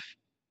lot of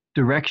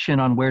direction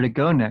on where to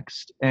go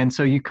next, and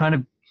so you kind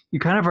of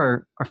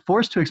are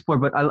forced to explore.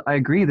 But I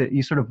agree that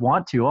you sort of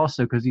want to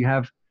also, because you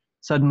have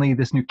suddenly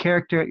this new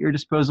character at your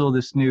disposal,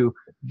 this new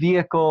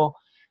vehicle.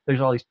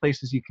 There's all these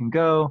places you can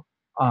go.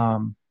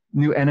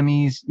 new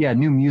enemies, yeah,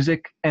 new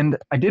music. And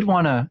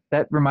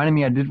that reminded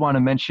me, I did want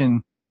to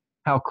mention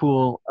how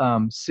cool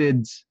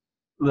Sid's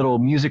little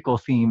musical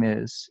theme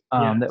is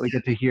that we Yes.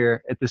 get to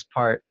hear at this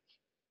part.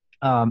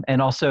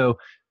 And also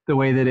the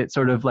way that it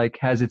sort of like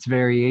has its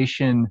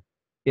variation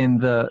in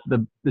the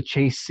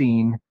chase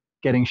scene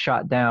getting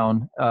shot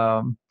down.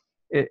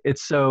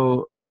 It's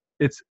so,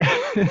 it's,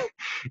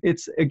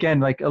 it's again,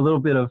 like a little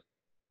bit of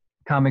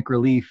comic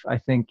relief. I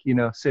think,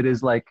 Sid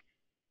is like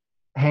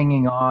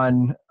hanging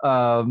on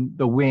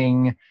the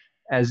wing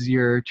as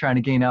you're trying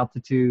to gain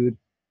altitude,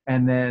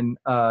 and then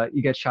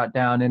you get shot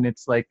down, and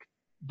it's like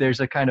there's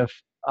a kind of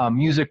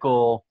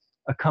musical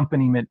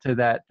accompaniment to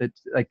that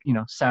like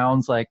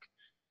sounds like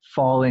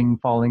falling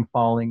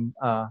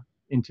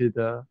into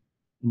the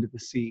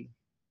sea.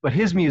 But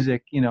his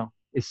music,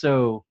 is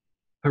so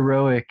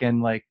heroic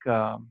and like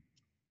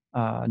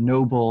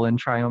noble and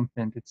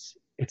triumphant.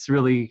 It's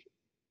really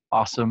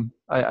awesome.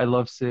 I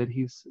love Sid.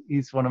 He's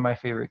one of my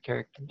favorite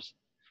characters.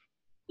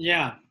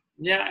 Yeah,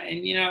 yeah,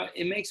 and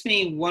it makes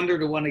me wonder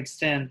to what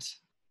extent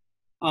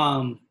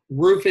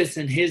Rufus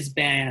and his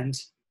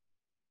band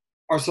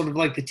are sort of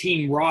like the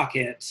Team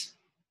Rocket,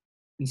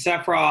 and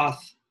Sephiroth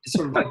is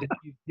sort of like the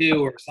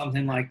Q2 or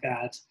something like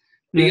that.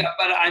 Yeah.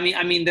 But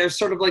I mean, they're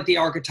sort of like the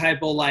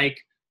archetypal like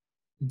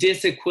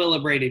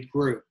disequilibrated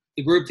group,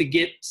 the group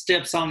that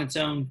steps on its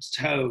own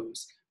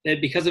toes.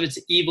 That because of its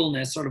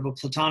evilness, sort of a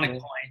platonic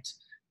point,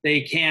 they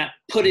can't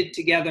put it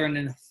together in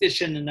an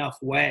efficient enough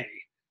way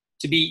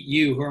to beat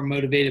you, who are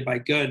motivated by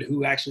good,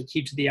 who actually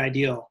keep to the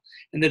ideal,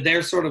 and that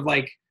they're sort of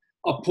like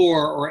a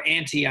poor or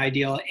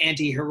anti-ideal,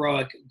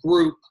 anti-heroic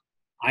group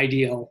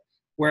ideal,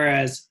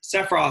 whereas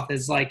Sephiroth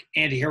is like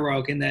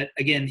anti-heroic in that,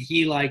 again,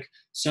 he, like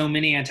so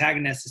many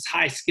antagonists, is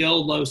high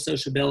skill, low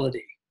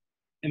sociability,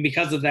 and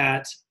because of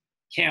that,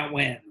 can't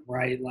win,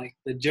 right? Like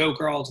the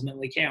Joker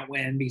ultimately can't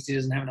win because he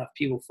doesn't have enough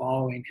people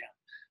following him.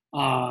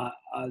 I'm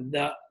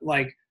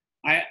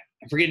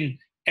forgetting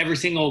every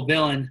single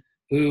villain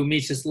who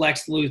meets this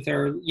Lex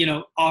Luthor.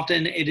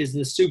 Often it is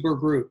the super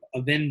group,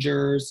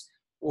 Avengers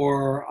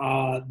or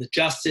the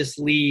Justice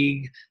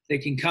League,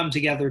 that can come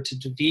together to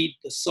defeat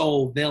the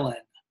sole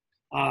villain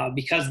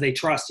because they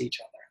trust each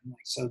other. And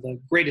so the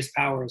greatest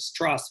power is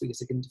trust, because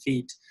it can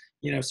defeat,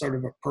 sort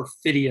of a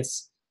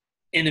perfidious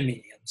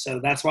enemy. And so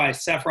that's why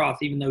Sephiroth,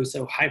 even though he's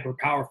so hyper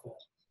powerful,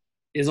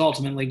 is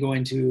ultimately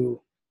going to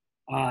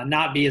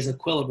not be as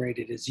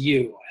equilibrated as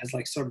you, as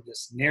like sort of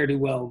this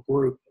ne'er-do-well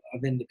group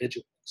of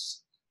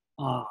individuals.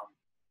 I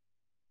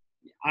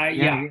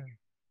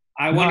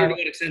wonder to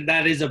what extent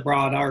that is a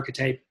broad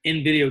archetype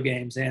in video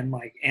games and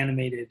like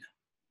animated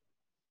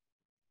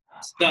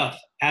stuff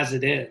as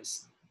it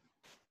is.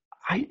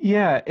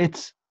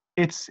 It's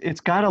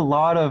got a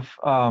lot of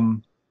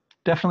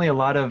definitely a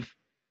lot of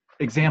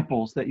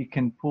examples that you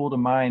can pull to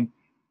mind,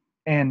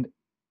 and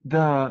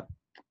the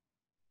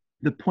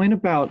point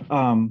about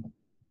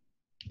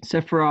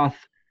Sephiroth,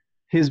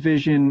 his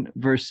vision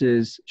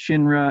versus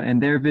Shinra,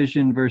 and their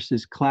vision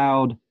versus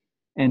Cloud,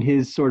 and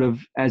his sort of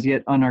as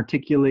yet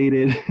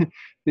unarticulated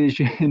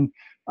vision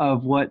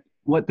of what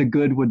the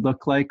good would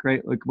look like,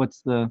 right? Like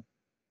what's the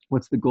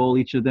goal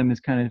each of them is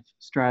kind of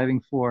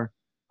striving for.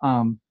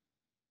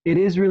 It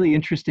is really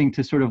interesting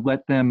to sort of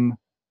let them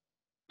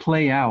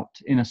play out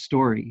in a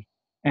story,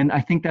 and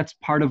I think that's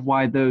part of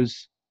why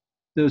those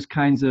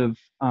kinds of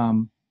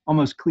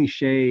almost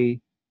cliche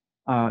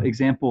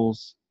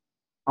examples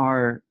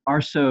are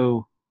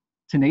so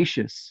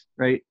tenacious,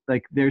 right?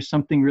 Like there's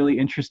something really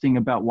interesting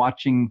about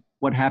watching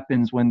what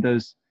happens when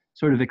those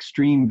sort of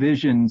extreme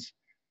visions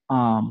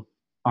are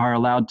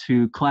allowed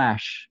to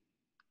clash,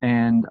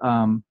 and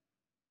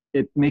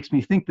it makes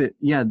me think that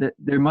that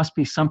there must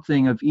be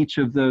something of each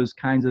of those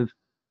kinds of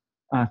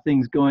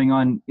things going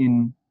on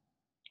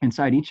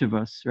inside each of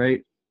us,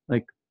 right?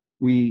 Like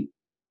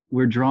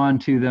we're drawn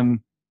to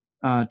them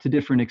to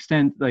different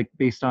extent, like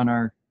based on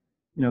our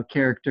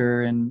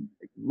character and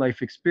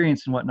life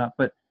experience and whatnot,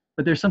 but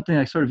there's something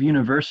like sort of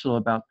universal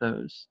about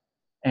those,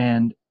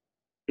 and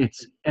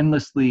it's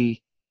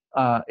endlessly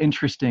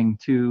interesting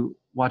to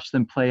watch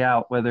them play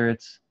out, whether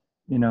it's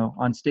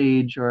on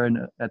stage or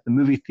at the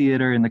movie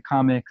theater, in the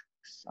comics,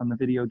 on the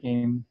video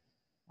game.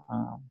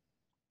 I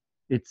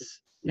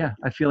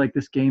feel like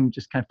this game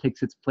just kind of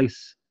takes its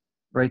place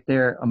right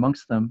there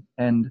amongst them,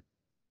 and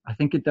I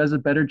think it does a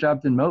better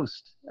job than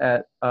most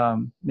at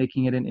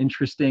making it an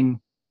interesting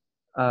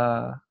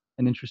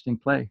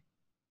play.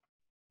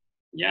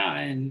 Yeah,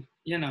 and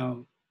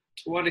to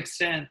what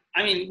extent,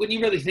 I mean, when you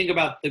really think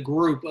about the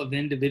group of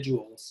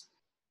individuals,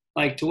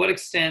 like to what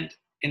extent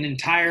an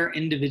entire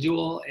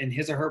individual in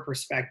his or her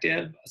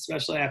perspective,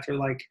 especially after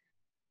like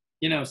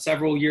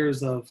several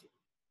years of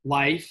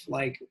life,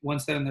 like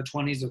once they're in their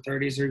 20s or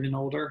 30s or even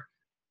older,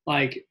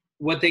 like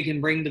what they can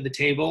bring to the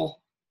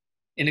table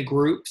in a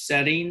group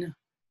setting,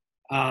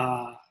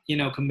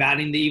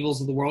 combating the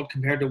evils of the world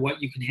compared to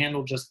what you can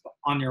handle just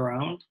on your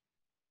own.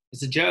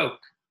 It's a joke.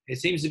 It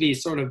seems to be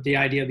sort of the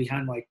idea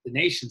behind like the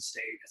nation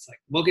state. It's like,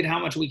 look at how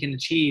much we can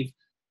achieve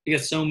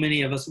because so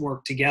many of us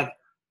work together.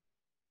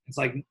 It's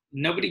like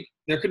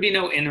there could be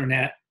no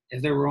internet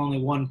if there were only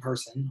one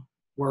person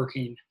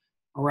working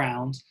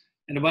around,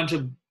 and a bunch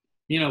of,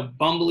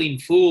 bumbling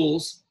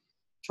fools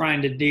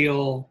trying to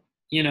deal,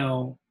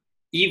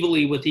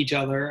 evilly with each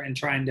other and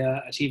trying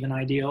to achieve an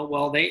ideal.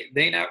 Well, they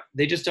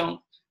just don't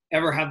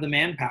ever have the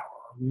manpower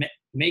or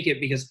make it,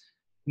 because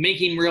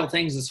making real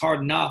things is hard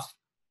enough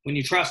when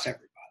you trust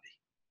everybody.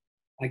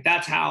 Like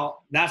that's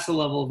the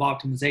level of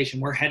optimization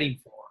we're heading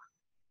for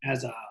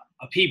as a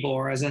people,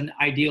 or as an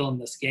ideal in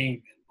this game.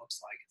 It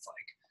looks like it's like,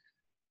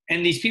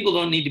 and these people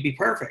don't need to be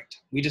perfect.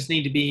 We just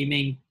need to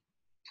be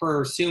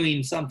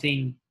pursuing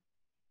something.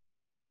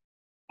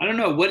 I don't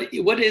know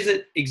what is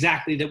it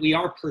exactly that we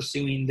are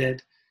pursuing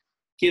that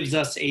gives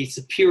us a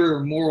superior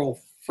moral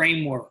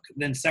framework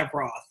than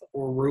Sephiroth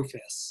or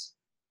Rufus.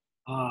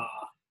 I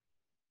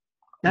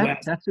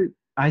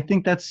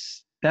think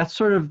that's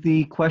sort of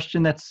the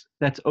question that's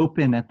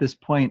open at this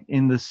point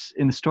in the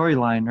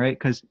storyline, right?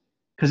 Because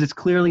it's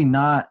clearly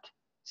not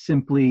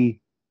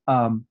simply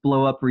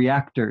blow up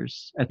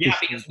reactors at this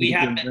because we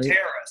have been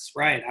terrorists,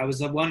 right? I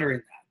was wondering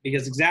that,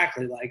 because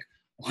exactly, like,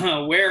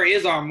 where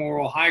is our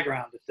moral high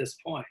ground at this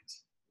point?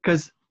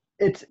 Because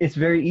it's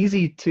very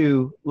easy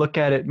to look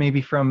at it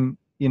maybe from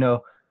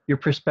your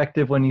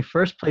perspective when you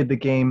first played the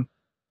game.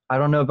 I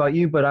don't know about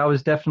you, but I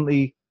was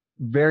definitely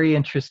very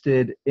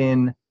interested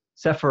in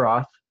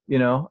Sephiroth,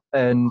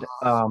 and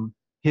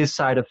his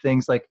side of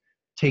things, like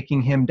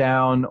taking him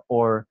down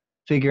or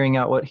figuring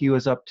out what he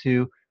was up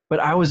to. But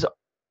I was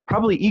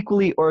probably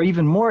equally or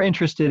even more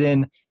interested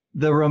in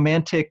the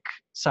romantic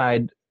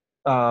side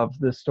of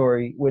the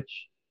story,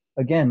 which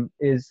again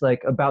is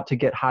like about to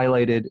get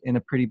highlighted in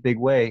a pretty big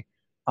way.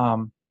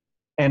 And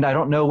I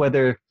don't know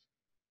whether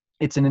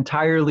it's an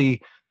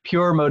entirely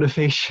pure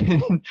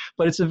motivation,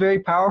 but it's a very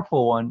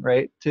powerful one,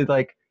 right? To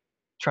like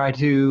try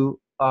to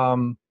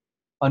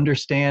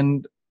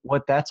understand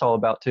what that's all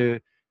about, to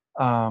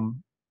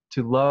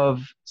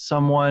love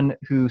someone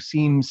who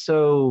seems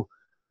so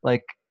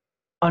like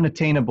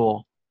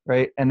unattainable,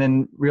 right? And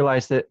then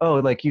realize that, oh,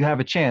 like you have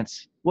a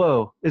chance.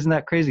 Whoa, isn't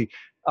that crazy?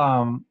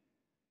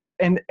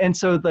 And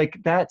so like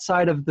that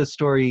side of the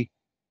story,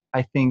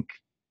 I think,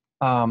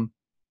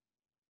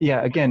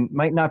 again,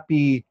 might not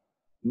be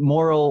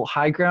moral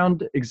high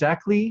ground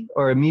exactly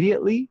or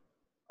immediately,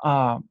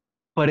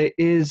 but it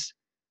is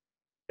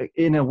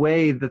in a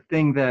way the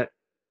thing that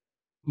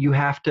you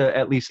have to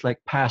at least like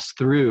pass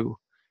through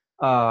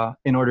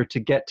in order to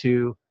get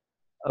to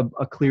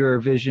a clearer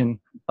vision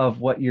of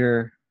what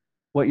you're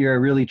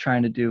really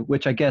trying to do,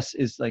 which I guess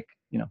is like,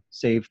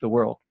 save the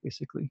world,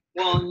 basically.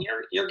 Well, and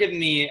you're giving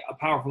me a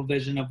powerful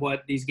vision of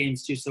what these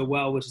games do so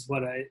well, which is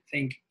what I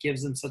think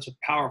gives them such a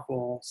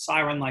powerful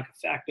siren-like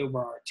effect over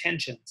our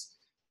attentions,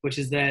 which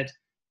is that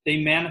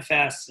they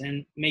manifest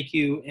and make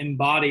you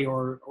embody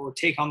or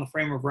take on the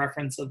frame of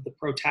reference of the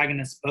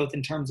protagonist, both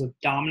in terms of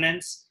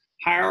dominance,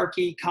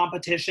 hierarchy,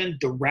 competition,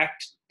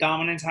 direct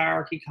dominance,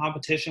 hierarchy,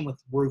 competition with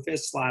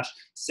Rufus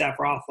 /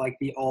 Sephiroth, like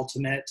the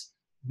ultimate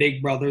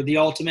big brother, the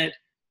ultimate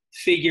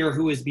figure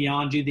who is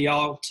beyond you, the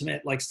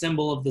ultimate like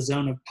symbol of the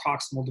zone of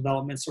proximal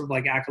development, sort of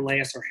like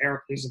Achilles or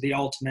Heracles, are the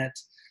ultimate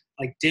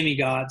like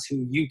demigods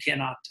who you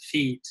cannot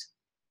defeat.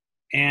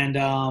 And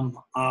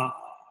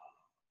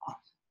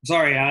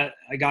sorry, I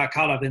got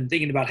caught up in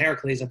thinking about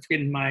Heracles. I'm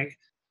forgetting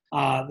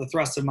the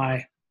thrust of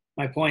my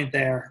point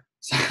there,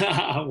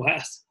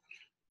 Wes.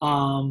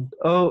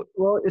 Oh,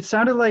 well, it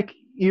sounded like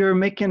you're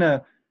making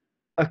a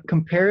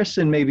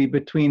comparison maybe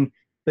between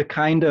the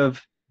kind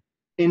of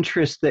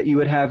interest that you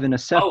would have in a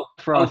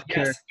Sephiroth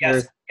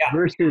character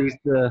versus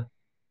the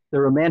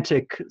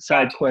romantic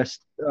side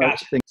quest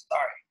thing.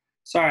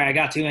 Sorry, I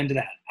got too into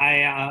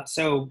that.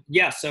 So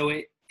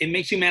it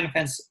makes you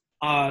manifest,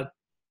 and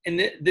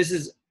this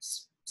is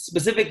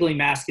specifically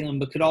masculine,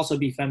 but could also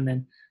be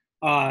feminine.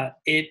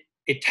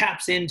 It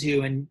taps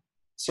into and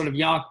sort of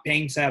Jaak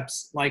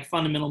Panksepp's like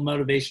fundamental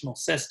motivational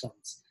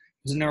systems.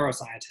 He's a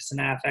neuroscientist, an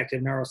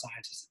affective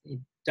neuroscientist. He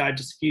died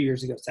just a few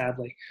years ago,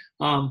 sadly.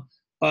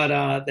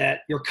 But that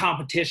your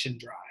competition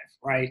drive,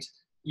 right?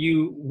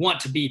 You want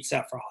to beat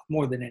Sephiroth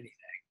more than anything.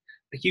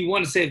 Like you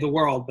want to save the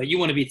world, but you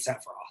want to beat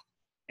Sephiroth.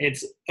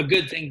 It's a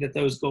good thing that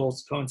those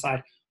goals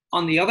coincide.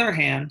 On the other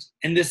hand,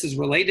 and this is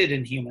related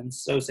in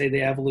humans, so say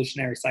the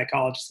evolutionary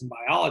psychologists and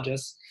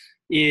biologists,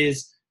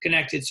 is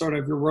connected sort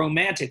of your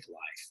romantic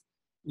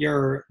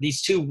life.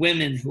 These two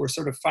women who are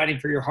sort of fighting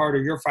for your heart,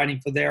 or you're fighting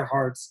for their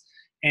hearts.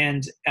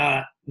 And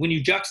when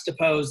you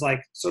juxtapose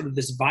like sort of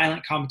this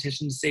violent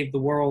competition to save the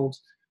world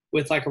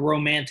with like a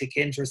romantic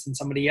interest in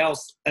somebody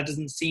else, that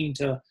doesn't seem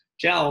to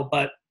gel.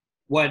 But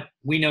what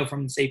we know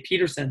from, say,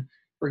 Peterson,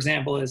 for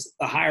example, is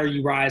the higher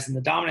you rise in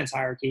the dominance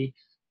hierarchy,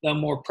 the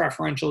more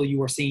preferential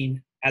you are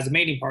seen as a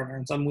mating partner.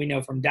 And some we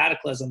know from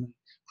Dataclysm and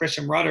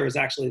Christian Rudder is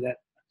actually that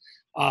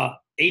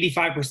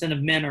 85%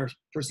 of men are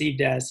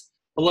perceived as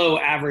below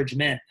average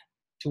men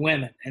to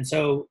women. And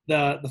so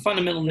the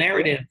fundamental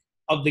narrative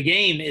of the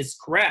game is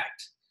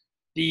correct.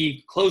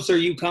 The closer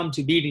you come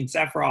to beating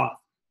Sephiroth,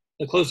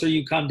 the closer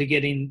you come to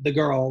getting the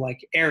girl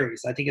like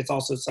Ares. I think it's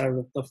also sort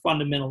of the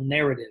fundamental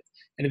narrative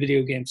in a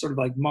video game, sort of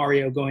like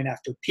Mario going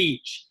after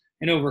Peach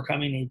and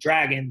overcoming a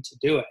dragon to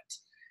do it.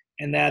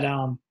 And that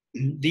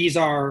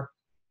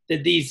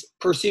these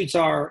pursuits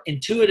are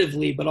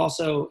intuitively, but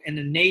also in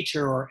a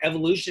nature or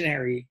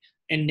evolutionary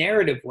and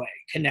narrative way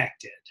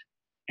connected.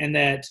 And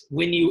that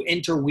when you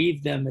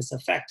interweave them as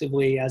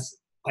effectively as,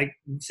 like,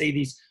 say,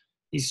 these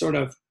sort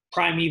of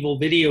primeval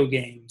video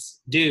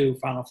games do,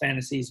 Final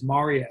Fantasies,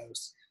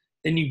 Mario's,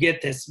 then you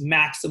get this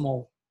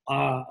maximal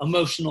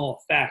emotional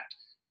effect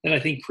that I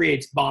think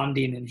creates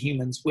bonding in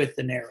humans with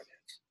the narrative,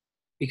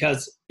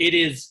 because it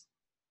is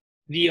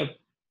the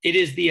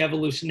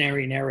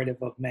evolutionary narrative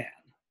of man.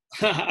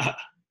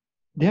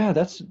 Yeah,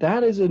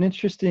 that is an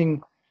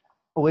interesting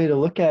way to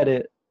look at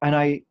it, and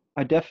I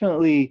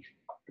definitely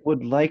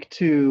would like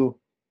to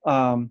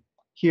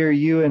hear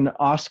you and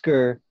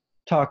Oscar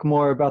talk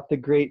more about the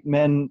Great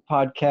Men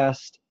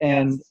podcast,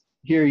 and Yes.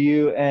 hear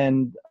you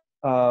and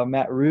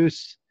Matt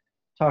Roos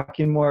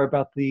talking more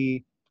about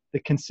the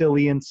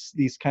consilience,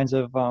 these kinds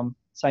of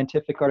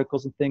scientific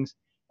articles and things.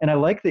 And I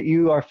like that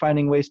you are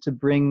finding ways to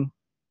bring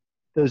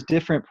those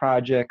different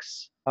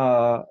projects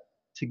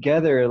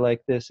together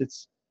like this.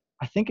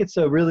 I think it's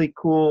a really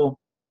cool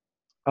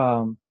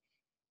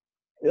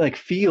like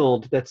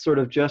field that's sort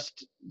of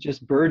just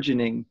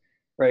burgeoning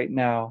right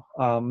now,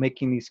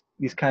 making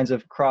these kinds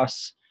of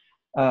cross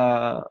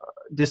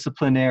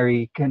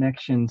disciplinary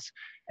connections,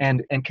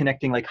 and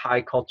connecting like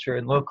high culture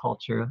and low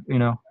culture,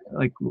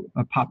 like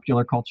a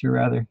popular culture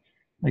rather,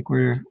 like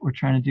we're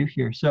trying to do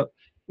here. So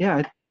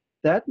yeah,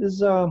 that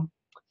is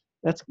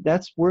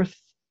that's worth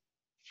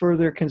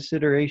further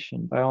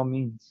consideration by all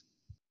means.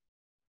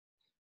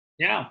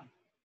 Yeah.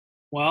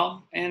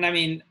 Well, and I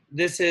mean,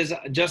 this is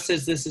just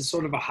as this is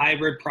sort of a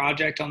hybrid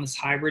project on this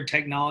hybrid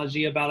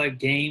technology about a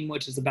game,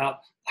 which is about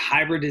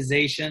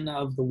hybridization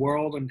of the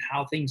world and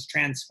how things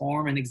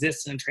transform and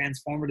exist in a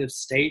transformative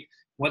state,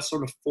 what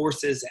sort of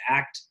forces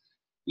act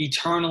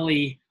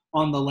eternally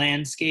on the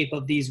landscape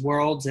of these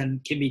worlds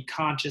and can be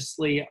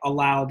consciously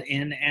allowed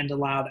in and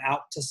allowed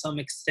out to some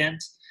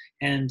extent.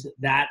 And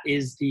that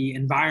is the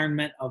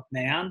environment of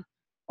man.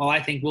 Well,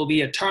 I think we'll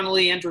be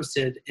eternally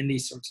interested in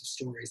these sorts of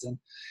stories. And,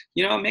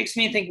 it makes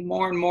me think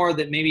more and more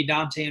that maybe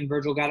Dante and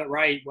Virgil got it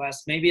right,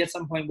 Wes. Maybe at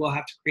some point we'll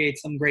have to create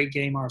some great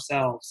game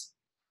ourselves,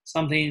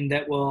 something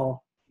that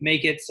will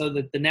make it so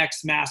that the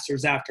next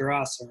masters after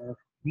us are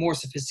more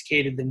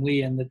sophisticated than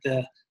we, and that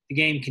the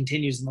game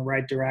continues in the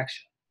right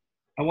direction.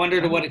 I wonder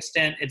to what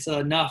extent it's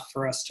enough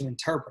for us to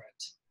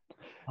interpret.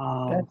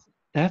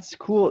 That's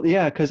cool.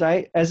 Yeah, because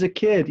as a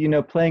kid,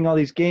 playing all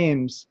these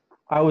games,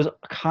 I was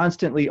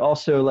constantly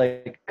also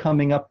like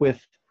coming up with,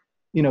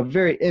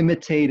 very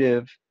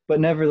imitative, but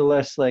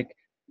nevertheless like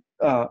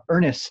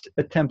earnest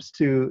attempts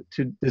to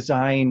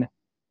design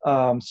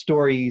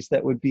stories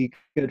that would be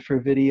good for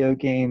video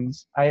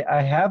games.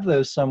 I have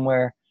those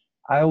somewhere.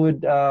 I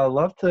would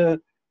love to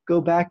go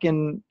back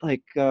and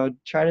like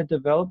try to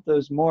develop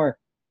those more.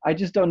 I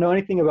just don't know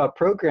anything about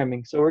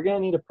programming, so we're gonna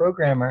need a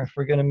programmer if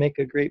we're gonna make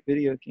a great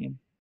video game.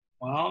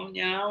 Well,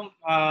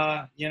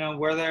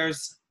 where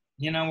there's,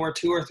 where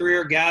two or three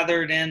are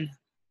gathered in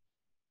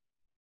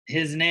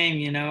his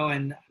name,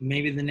 and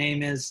maybe the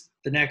name is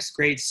the next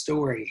great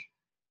story.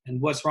 And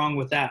what's wrong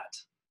with that?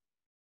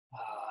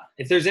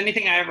 If there's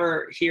anything I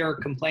ever hear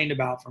complained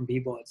about from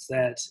people, it's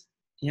that,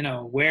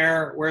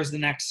 where's the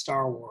next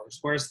Star Wars?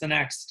 Where's the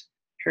next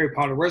Harry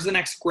Potter? Where's the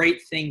next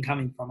great thing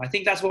coming from? I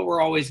think that's what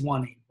we're always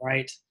wanting,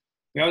 right?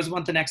 We always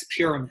want the next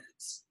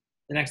pyramids,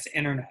 the next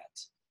internet.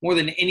 More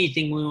than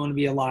anything, we want to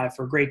be alive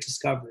for great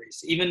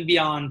discoveries, even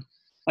beyond,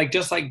 like,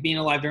 just like being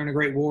alive during a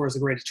great war is a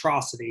great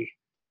atrocity.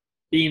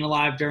 Being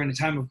alive during a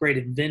time of great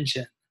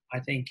invention, I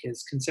think,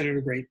 is considered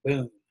a great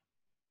boon.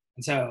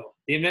 And so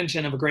the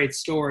invention of a great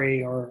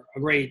story or a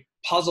great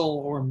puzzle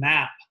or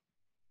map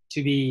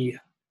to be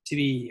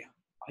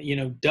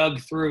dug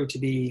through,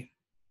 to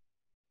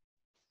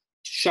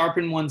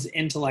sharpen one's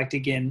intellect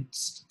again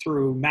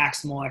through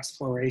maximal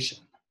exploration,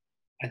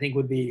 I think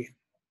would be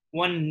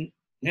one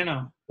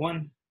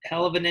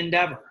hell of an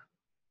endeavor.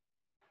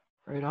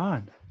 Right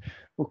on.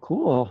 Well,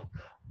 cool.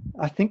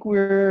 I think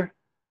we're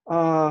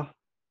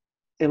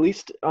at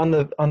least on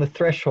the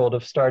threshold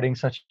of starting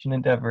such an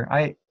endeavor.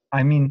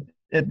 I mean,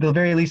 at the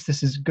very least,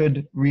 this is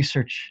good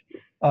research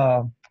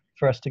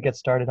for us to get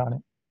started on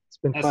it. It's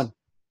been fun.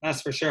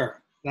 That's for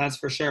sure. That's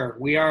for sure.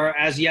 We are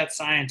as yet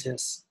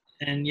scientists,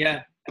 and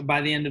yet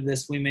by the end of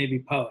this, we may be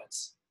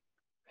poets.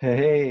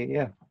 Hey,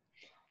 yeah.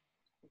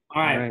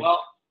 All right.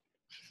 Well,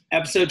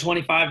 episode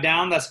 25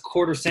 down. That's a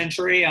quarter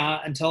century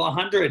until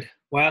 100.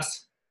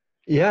 Wes.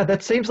 Yeah,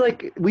 that seems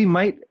like we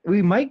might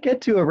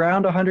get to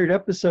around 100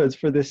 episodes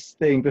for this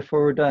thing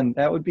before we're done.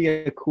 That would be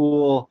a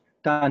cool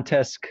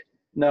Dantesque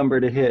number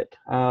to hit.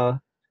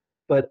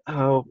 But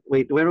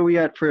wait, where are we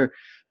at for?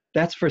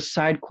 That's for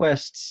side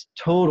quests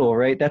total,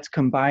 right? That's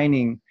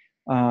combining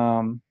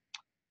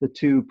the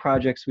two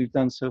projects we've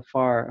done so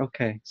far.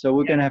 Okay, so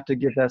we're gonna have to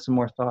give that some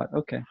more thought.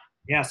 Okay.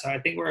 Yeah, so I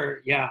think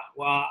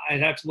well,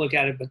 I'd have to look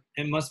at it, but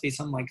it must be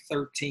something like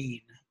 13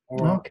 or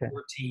 14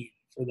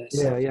 for this.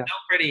 Yeah, so yeah.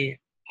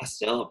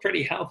 Still a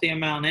pretty healthy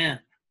amount in.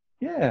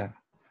 Yeah.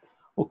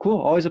 Well, cool.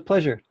 Always a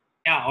pleasure.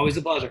 Yeah, always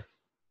a pleasure.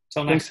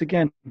 Till next Thanks time.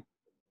 again.